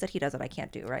there are things that he does that I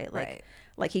can't do, right?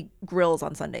 Like he grills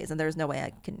on Sundays, and there's no way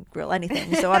I can grill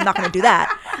anything, so I'm not going to do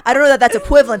that. I don't know that that's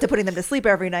equivalent to putting them to sleep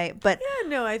every night, but yeah,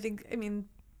 no, I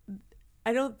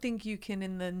don't think you can,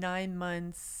 in the 9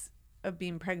 months of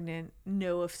being pregnant,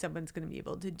 know if someone's going to be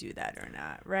able to do that or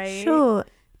not, right? Sure.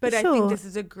 But I think this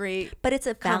is a great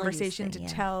conversation to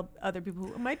tell other people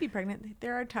who might be pregnant.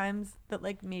 There are times that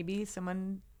like maybe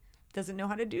someone doesn't know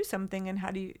how to do something, and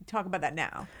how do you talk about that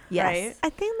now? Yes. Right? I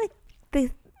think like the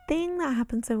thing that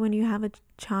happens when you have a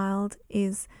child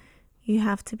is you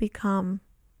have to become,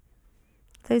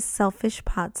 those selfish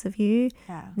parts of you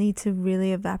need to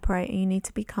really evaporate, and you need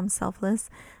to become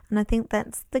selfless. And I think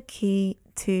that's the key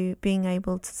to being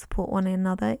able to support one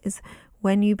another, is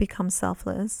when you become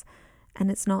selfless. And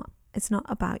it's not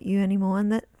about you anymore.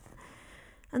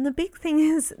 And the big thing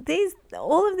is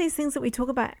all of these things that we talk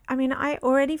about. I mean, I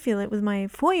already feel it with my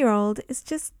 4-year-old.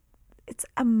 It's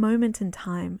a moment in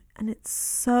time, and it's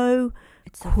so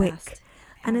quick. Fast.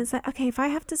 And it's like, okay, if I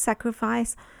have to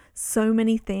sacrifice so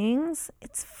many things,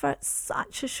 it's for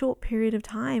such a short period of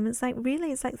time. It's like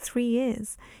 3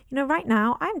 years. Right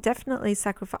now I'm definitely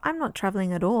I'm not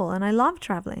traveling at all, and I love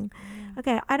traveling.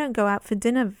 Okay, I don't go out for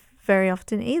dinner very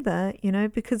often either,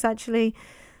 because actually,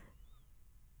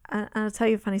 and I'll tell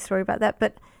you a funny story about that,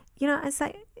 but it's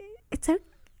like,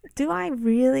 do I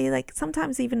really, like,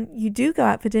 sometimes even you do go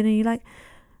out for dinner, you're like,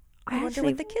 I wonder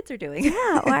what the kids are doing.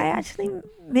 Yeah, or I actually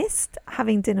missed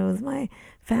having dinner with my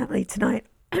family tonight.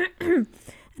 And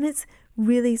it's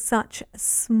really such a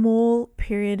small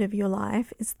period of your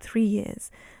life. It's 3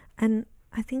 years. And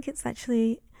I think it's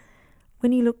actually,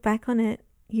 when you look back on it,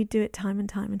 you do it time and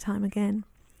time and time again.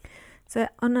 So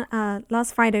on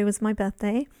last Friday was my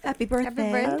birthday. Happy birthday.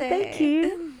 Happy birthday. Thank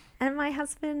you. And my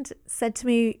husband said to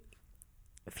me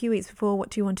a few weeks before, what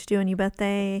do you want to do on your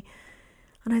birthday?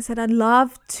 And I said, I'd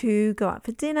love to go out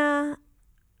for dinner.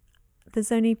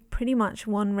 There's only pretty much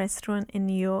one restaurant in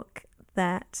New York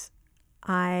that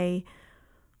I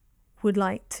would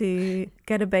like to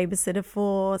get a babysitter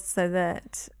for, so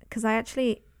that, because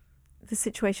the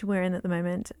situation we're in at the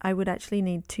moment, I would actually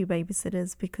need 2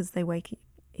 babysitters because they wake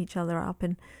each other up,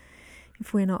 and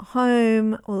if we're not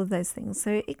home, all of those things.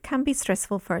 So it can be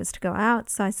stressful for us to go out.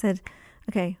 So I said,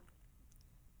 okay,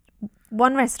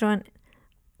 one restaurant,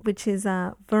 which is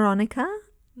Veronica.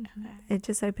 It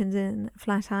just opened in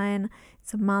Flatiron.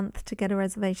 It's a month to get a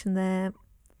reservation there.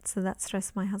 So that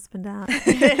stressed my husband out.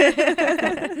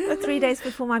 3 days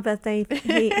before my birthday,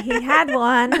 he had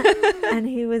one, and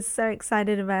he was so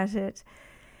excited about it.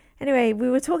 Anyway, we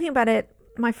were talking about it.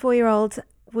 My 4-year-old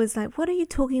was like, what are you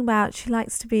talking about? She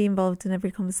likes to be involved in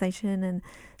every conversation. And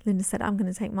Linda said, I'm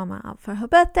going to take Mama out for her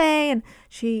birthday. And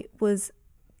she was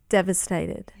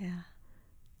devastated. Yeah.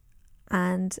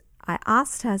 And I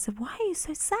asked her, I said, why are you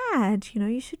so sad? You know,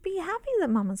 you should be happy that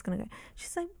Mama's going to go.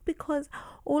 She's like, because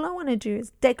all I want to do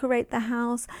is decorate the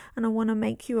house, and I want to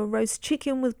make you a roast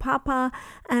chicken with Papa,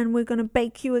 and we're going to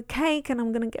bake you a cake, and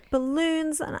I'm going to get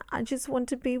balloons, and I just want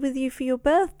to be with you for your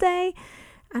birthday.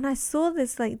 And I saw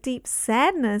this like deep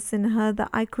sadness in her that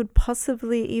I could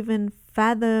possibly even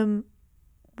fathom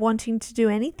wanting to do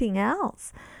anything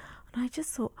else. And I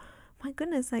just thought, my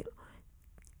goodness, like,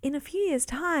 in a few years'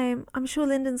 time, I'm sure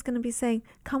Lyndon's going to be saying,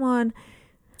 come on.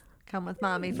 Come with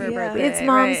Mommy for a birthday. It's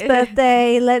Mom's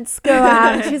birthday. Let's go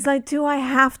out. And she's like, do I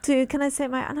have to? Can I say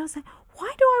my... And I was like,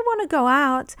 why do I want to go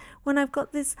out when I've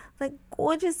got this like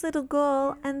gorgeous little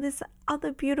girl and this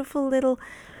other beautiful little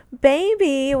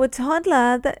baby or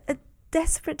toddler that are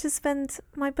desperate to spend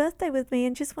my birthday with me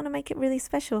and just want to make it really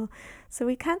special? So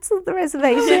we cancelled the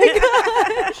reservation.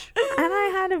 And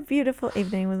I had a beautiful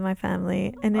evening with my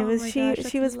family, and it was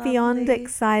she was beyond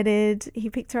excited. He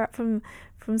picked her up from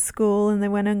school, and they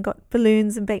went and got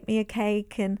balloons and baked me a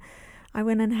cake, and I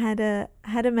went and had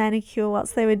a manicure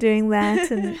whilst they were doing that,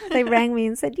 and they rang me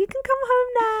and said, you can come home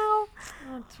now.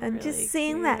 And really just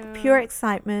seeing that pure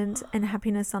excitement and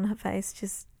happiness on her face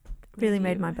just really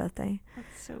made my birthday.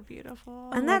 That's so beautiful.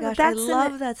 And that's I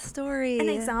love that story. An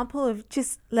example of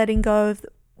just letting go of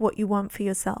what you want for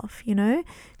yourself, you know,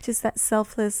 just that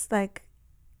selfless, like,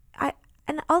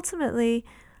 and ultimately,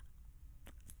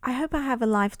 I hope I have a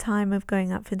lifetime of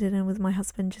going out for dinner with my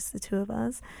husband, just the 2 of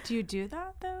us. Do you do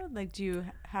that though? Like, do you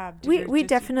have? We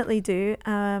definitely do.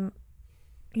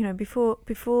 You know,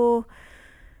 before.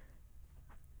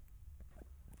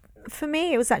 For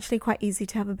me, it was actually quite easy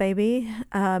to have a baby,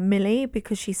 Millie,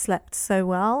 because she slept so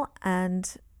well,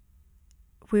 and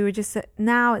we were just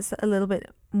now it's a little bit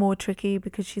more tricky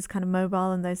because she's kind of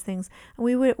mobile and those things. And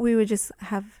we would just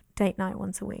have date night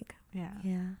once a week. Yeah.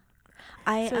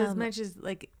 So as much as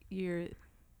like you're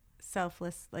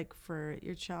selfless, like for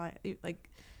your child, like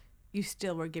you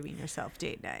still were giving yourself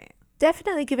date night.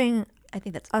 Definitely giving I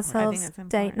think that's ourselves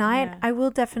date night. Yeah. I will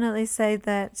definitely say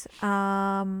that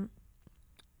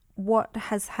what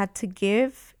has had to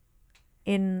give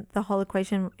in the whole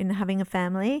equation in having a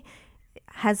family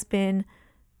has been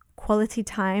quality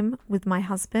time with my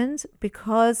husband,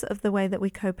 because of the way that we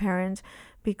co-parent,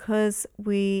 because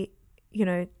we, you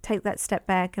know, take that step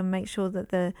back and make sure that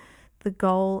the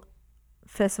goal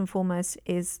first and foremost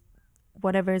is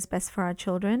whatever is best for our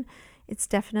children. It's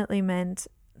definitely meant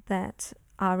that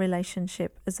our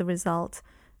relationship as a result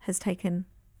has taken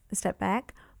a step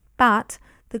back. But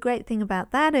the great thing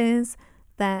about that is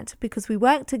that because we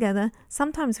work together,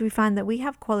 sometimes we find that we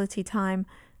have quality time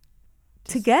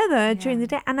together during the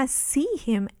day, and I see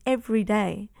him every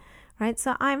day, right?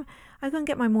 So I go and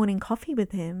get my morning coffee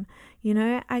with him, you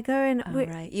know. I go and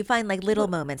right. You find like little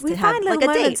moments to have like a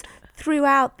date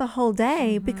throughout the whole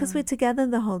day, because we're together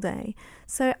the whole day.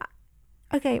 So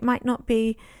okay, it might not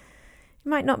be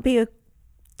a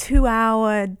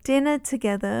 2-hour dinner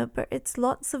together, but it's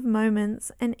lots of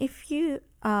moments, and if you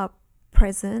are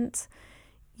present,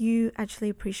 you actually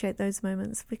appreciate those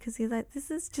moments, because you're like, this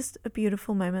is just a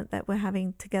beautiful moment that we're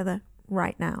having together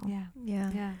right now.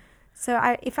 Yeah. So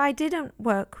if I didn't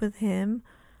work with him,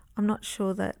 I'm not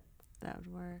sure that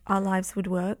would work. Our lives would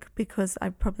work, because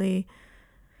I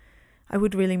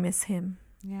would really miss him.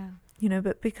 Yeah. You know,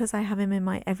 but because I have him in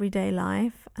my everyday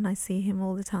life and I see him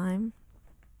all the time.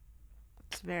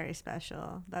 It's very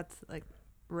special. That's like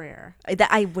rare.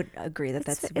 I would agree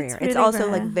that's rare. It's really also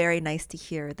rare. like very nice to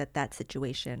hear that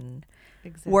situation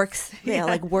Exists. works. Yeah,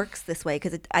 like works this way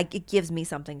because it gives me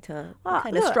something to Well,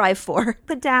 kind of look, strive for.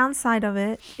 The downside of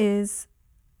it is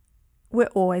we're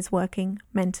always working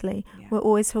mentally. Yeah. We're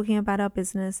always talking about our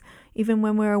business. Even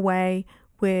when we're away,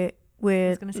 I we're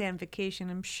was going to say on vacation,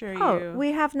 I'm sure you.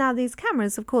 we have now these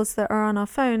cameras, of course, that are on our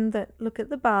phone that look at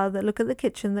the bar, that look at the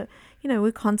kitchen, that,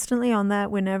 we're constantly on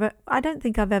that. I don't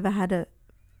think I've ever had a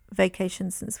vacation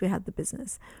since we had the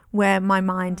business where my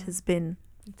mind has been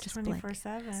It's just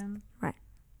 24/7. Right.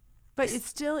 But it's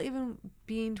still, even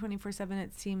being 24/7,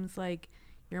 it seems like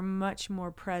you're much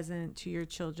more present to your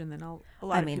children than a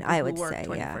lot of people I would who work say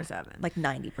 24/7. like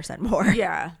 90% more.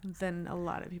 Yeah, than a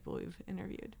lot of people we've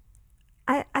interviewed.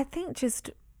 I think just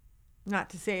Not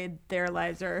to say their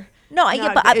lives are No,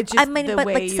 not but good, it's just but the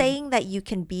way saying that you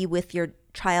can be with your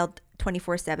child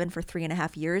 24/7 for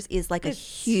 3.5 years is like a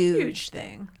it's huge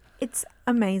thing. it's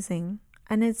amazing.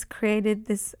 And it's created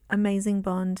this amazing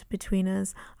bond between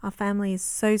us. Our family is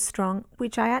so strong,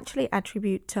 which I actually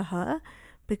attribute to her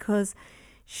because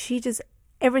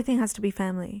everything has to be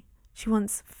family. She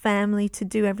wants family to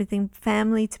do everything,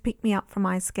 family to pick me up from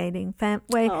ice skating. A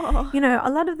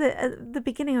lot of the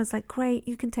beginning I was like, great,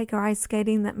 you can take her ice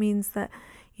skating. That means that,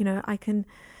 I can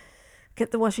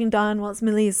get the washing done whilst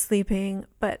Millie is sleeping.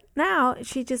 But now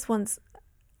she just wants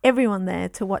everyone there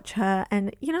to watch her.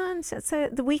 And, and so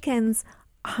the weekends,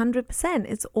 100%,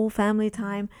 it's all family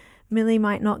time. Millie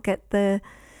might not get the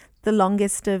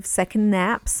longest of second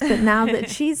naps, but now that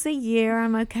she's a year,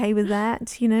 I'm okay with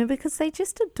that, because they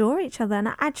just adore each other. And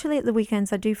actually at the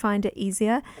weekends, I do find it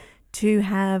easier to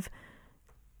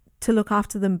look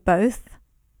after them both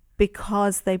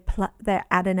because they're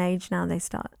at an age now they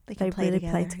really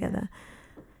play together.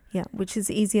 Yeah, which is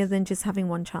easier than just having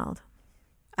one child.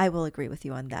 I will agree with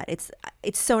you on that. It's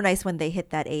so nice when they hit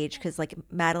that age because like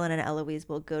Madeline and Eloise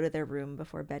will go to their room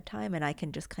before bedtime and I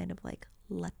can just kind of like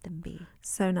let them be.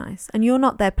 So nice. And you're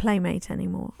not their playmate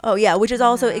anymore. Oh yeah, which is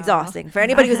also exhausting. For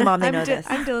anybody who's a mom, they know this.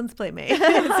 I'm Dylan's playmate. So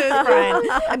is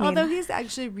Brian. Although he's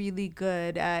actually really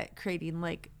good at creating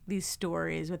like these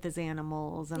stories with his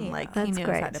animals and like he knows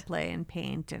how to play and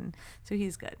paint, and so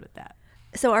he's good with that.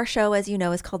 So our show, as you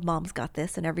know, is called Mom's Got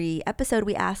This, and every episode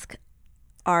we ask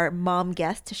our mom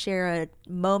guests to share a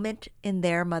moment in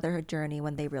their motherhood journey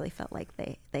when they really felt like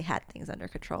they had things under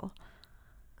control.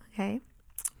 Okay.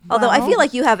 Although I feel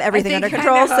like you have everything under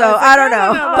control, so I don't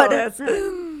know.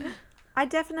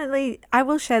 But I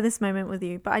will share this moment with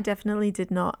you, but I definitely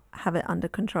did not have it under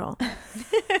control.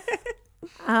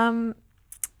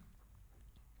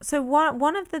 So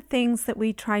one of the things that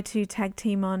we try to tag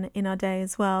team on in our day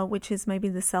as well, which is maybe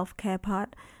the self-care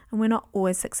part, and we're not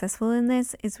always successful in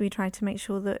this, is we try to make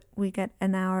sure that we get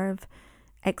an hour of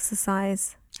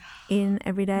exercise in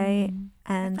every day.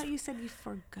 And I thought you said you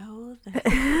forgo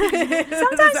sometimes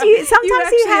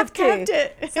you have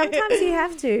to. Sometimes you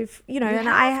have to, and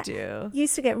I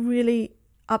used to get really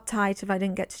uptight if I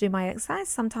didn't get to do my exercise.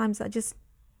 Sometimes I just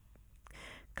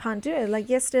can't do it. Like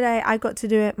yesterday I got to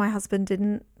do it, my husband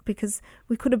didn't, because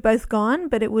we could have both gone,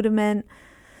 but it would have meant,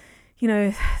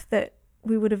 that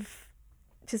we would have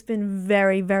just been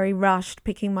very, very rushed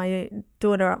picking my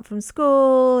daughter up from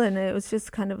school, and it was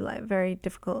just kind of like very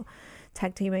difficult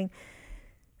tag teaming.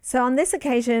 So on this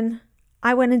occasion,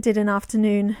 I went and did an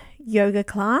afternoon yoga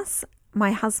class.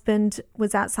 My husband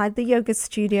was outside the yoga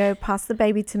studio, passed the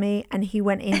baby to me, and he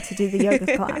went in to do the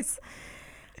yoga class.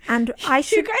 And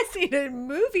You guys need a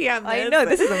movie on this. I know,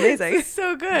 this is amazing. This is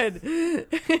so good.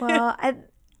 Well,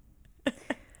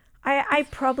 I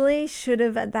probably should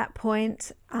have at that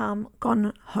point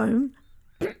gone home,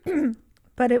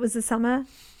 but it was a summer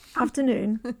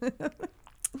afternoon,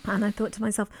 and I thought to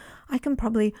myself, I can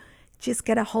probably just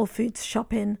get a Whole Foods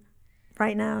shop in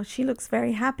right now. She looks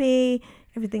very happy.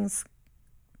 Everything's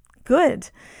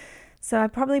good. So I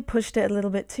probably pushed it a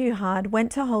little bit too hard.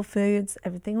 Went to Whole Foods.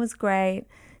 Everything was great.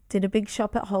 Did a big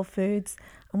shop at Whole Foods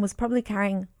and was probably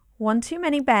carrying one too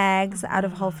many bags out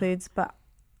of Whole Foods, but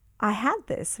I had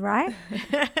this, right?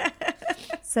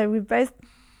 So we both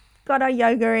got our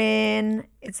yoga in.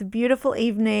 It's a beautiful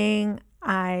evening.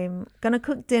 I'm going to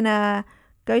cook dinner,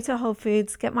 go to Whole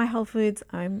Foods, get my Whole Foods.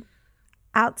 I'm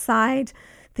outside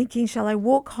thinking, shall I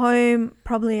walk home?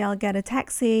 Probably I'll get a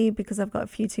taxi because I've got a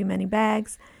few too many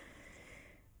bags.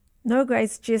 No,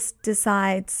 Grace just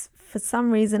decides, for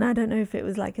some reason, I don't know if it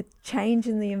was like a change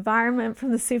in the environment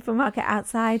from the supermarket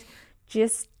outside,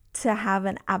 just to have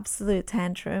an absolute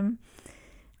tantrum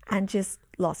and just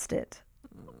lost it.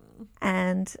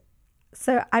 And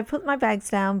so I put my bags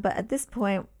down, but at this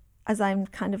point, as I'm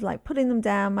kind of like putting them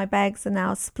down, my bags are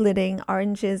now splitting.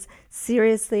 Oranges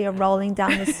seriously are rolling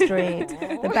down the street.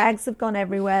 The bags have gone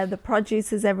everywhere. The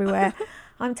produce is everywhere.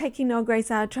 I'm taking Noel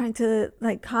Grace out, trying to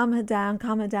like calm her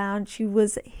down. She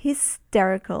was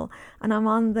hysterical. And I'm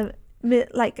on the,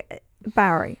 like,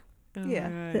 Bowery.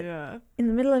 Yeah. In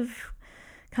the middle of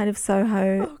kind of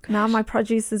Soho. Now my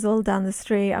produce is all down the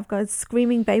street. I've got a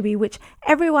screaming baby, which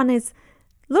everyone is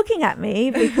looking at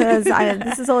me because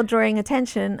this is all drawing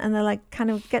attention, and they're like, kind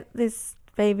of get this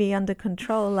baby under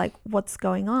control, like what's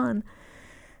going on.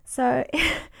 So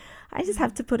I just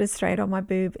have to put her straight on my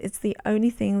boob. It's the only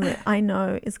thing that I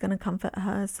know is going to comfort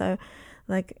her. So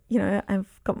like, you know,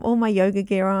 I've got all my yoga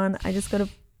gear on. I just got to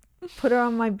put her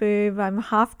on my boob. I'm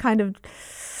half kind of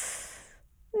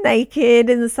naked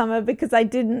in the summer because I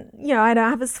don't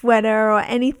have a sweater or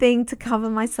anything to cover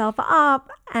myself up,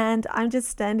 and I'm just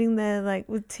standing there like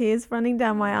with tears running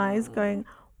down my eyes going,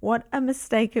 what a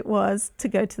mistake it was to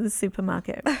go to the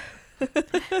supermarket.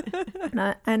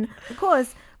 And of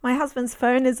course my husband's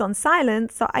phone is on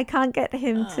silent, so I can't get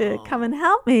him to come and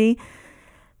help me.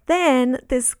 Then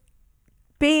this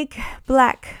big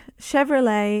black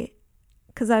Chevrolet,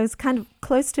 because I was kind of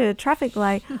close to a traffic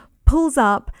light, pulls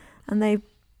up, and they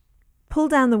pull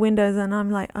down the windows, and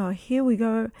I'm like, oh, here we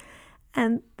go.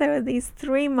 And there were these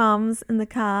 3 mums in the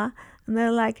car, and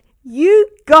they're like, you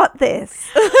got this.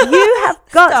 You have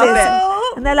got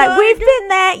this. And they're like, we've been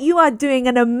there. You are doing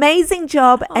an amazing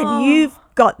job, and you've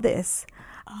got this.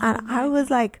 And I was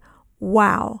like,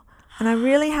 wow. And I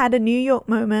really had a New York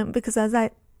moment, because I was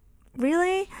like,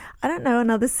 really? I don't know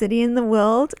another city in the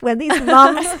world where these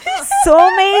mums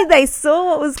saw me. They saw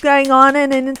what was going on,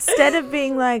 and instead of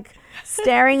being like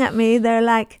staring at me, they're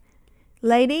like,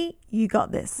 lady, you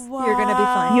got this. Wow. You're gonna be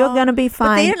fine. You're gonna be fine.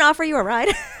 But they didn't offer you a ride.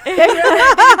 Pick up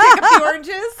the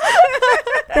oranges.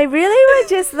 They really were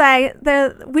just like,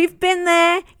 we've been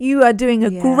there. You are doing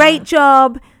a great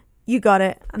job. You got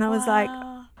it. And I was like,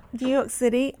 New York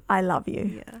City, I love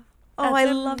you. Yeah. That's I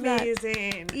love that.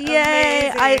 amazing.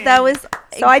 Yay! Amazing. That was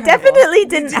So I definitely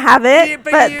didn't have it,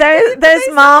 but those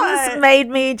saw moms it. made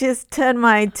me just turn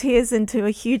my tears into a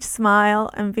huge smile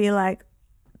and be like,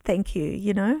 thank you,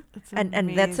 you know?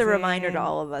 and that's a reminder to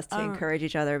all of us to encourage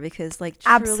each other, because like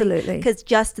Absolutely. because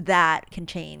just that can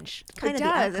change kind It of the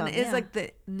does, outcome. and it's like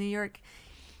the New York.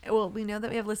 Well, we know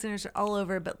that we have listeners all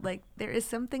over, but like there is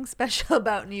something special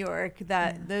about New York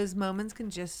that those moments can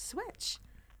just switch,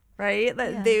 right?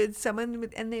 That they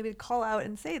would call out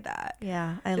and say that.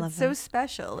 Yeah, I love It's so that.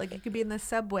 special. Like you could be in the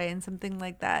subway and something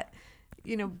like that,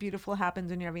 you know, beautiful happens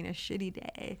when you're having a shitty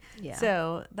day. Yeah.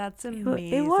 So that's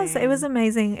amazing. It was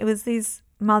amazing. It was these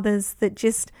mothers that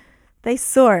just, they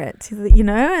saw it, you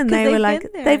know, and they were like,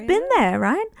 they've been there,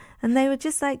 right? And they were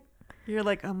just like, You're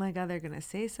like, oh my God, they're going to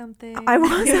say something. I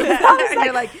was And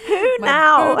you're like, like, who my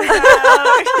now? boob's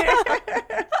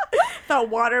out. Thought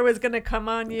water was going to come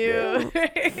on you.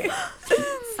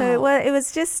 So it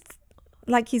was just,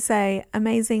 like you say,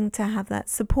 amazing to have that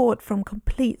support from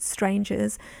complete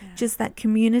strangers, just that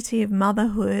community of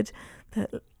motherhood that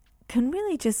can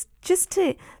really just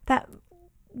to that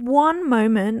one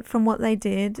moment from what they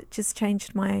did just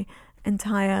changed my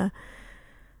entire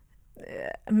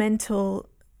mental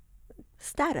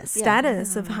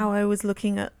status of how I was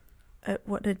looking at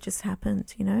what had just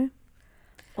happened, you know?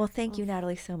 Well, thank you,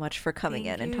 Natalie, so much for coming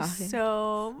in and talking.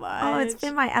 So much. Oh, it's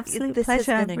been my absolute This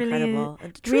pleasure. has been incredible.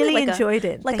 Really Truly enjoyed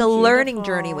it. Like Thank a you. learning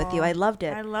journey with you. I loved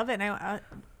it. I love it. And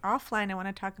offline, I want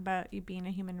to talk about you being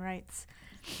a human rights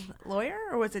lawyer,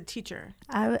 or was it teacher?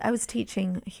 I was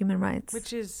teaching human rights.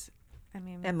 Which is, I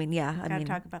mean, gotta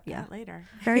talk about that later.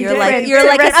 Very You're different like to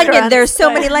an onion. restaurants. There's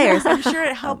so many layers. I'm sure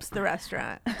it helps the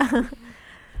restaurant.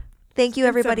 Thank you,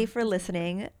 everybody, for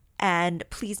listening. And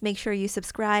please make sure you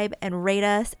subscribe and rate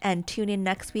us, and tune in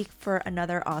next week for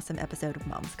another awesome episode of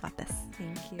Mom's Got This.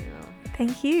 Thank you.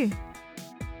 Thank you.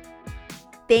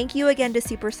 Thank you again to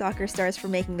Super Soccer Stars for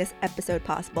making this episode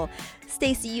possible.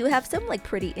 Stacy, you have some like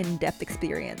pretty in-depth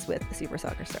experience with Super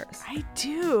Soccer Stars. I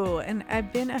do. And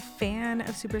I've been a fan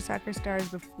of Super Soccer Stars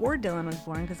before Dylan was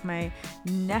born, because my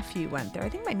nephew went there. I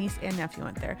think my niece and nephew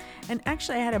went there. And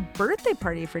actually, I had a birthday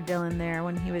party for Dylan there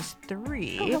when he was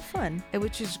 3. Oh, how fun.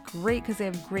 Which is great, because they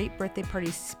have great birthday party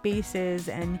spaces,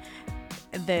 and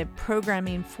the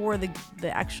programming for the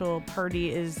actual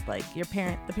party is like the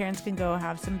parents can go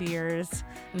have some beers,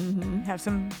 have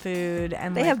some food,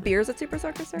 and They have beers at Super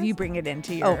Soccer Stars? you bring it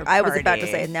into your Oh, I was about to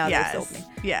party. say, now they sold me.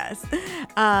 Yes.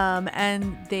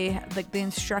 And they like the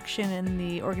instruction and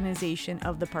the organization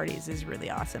of the parties is really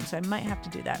awesome. So I might have to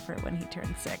do that for when he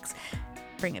turns 6.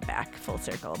 Bring it back full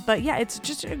circle. But yeah, it's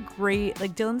just a great,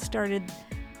 like Dylan started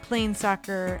playing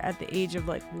soccer at the age of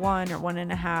like 1 or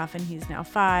 1.5, and he's now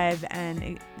 5.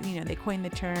 And they coined the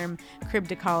term crib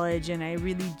to college, and I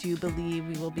really do believe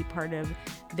we will be part of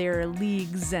their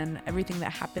leagues and everything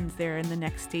that happens there in the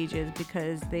next stages,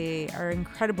 because they are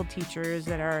incredible teachers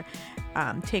that are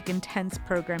take intense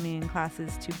programming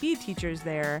classes to be teachers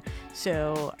there.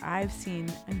 So I've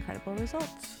seen incredible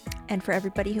results. And for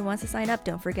everybody who wants to sign up,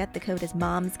 don't forget the code is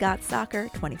MomsGotSoccer,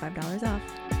 $25 off.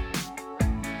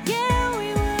 Yeah,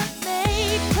 we were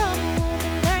made from a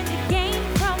woman, learned the game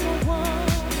from a woman.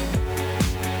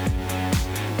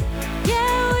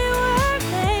 Yeah, we were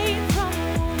made from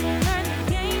a woman, learned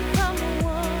the game from a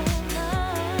woman.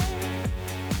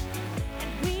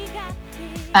 And we got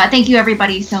this. Thank you,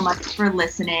 everybody, so much for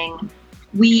listening.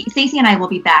 Stacy and I will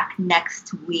be back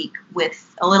next week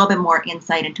with a little bit more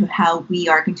insight into how we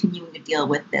are continuing to deal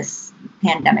with this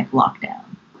pandemic lockdown.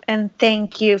 And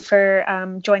thank you for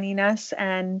joining us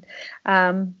and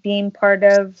being part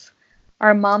of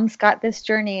our Moms Got This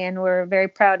journey. And we're very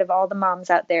proud of all the moms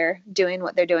out there doing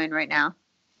what they're doing right now.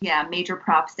 Yeah, major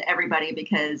props to everybody,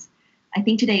 because I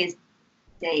think today is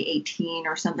day 18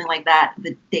 or something like that.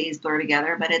 The days blur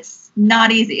together, but it's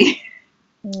not easy.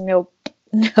 Nope.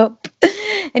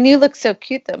 And you look so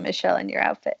cute though, Michelle, in your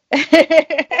outfit.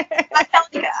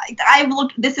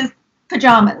 This is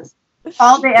pajamas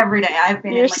all day, every day. I've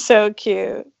been You're so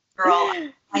cute. Girl,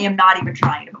 I am not even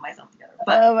trying to put myself together.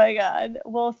 But Oh my God.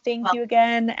 Well, thank you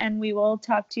again, and we will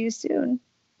talk to you soon.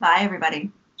 bye,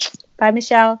 everybody. Bye,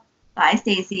 Michelle. Bye,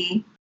 Stacy.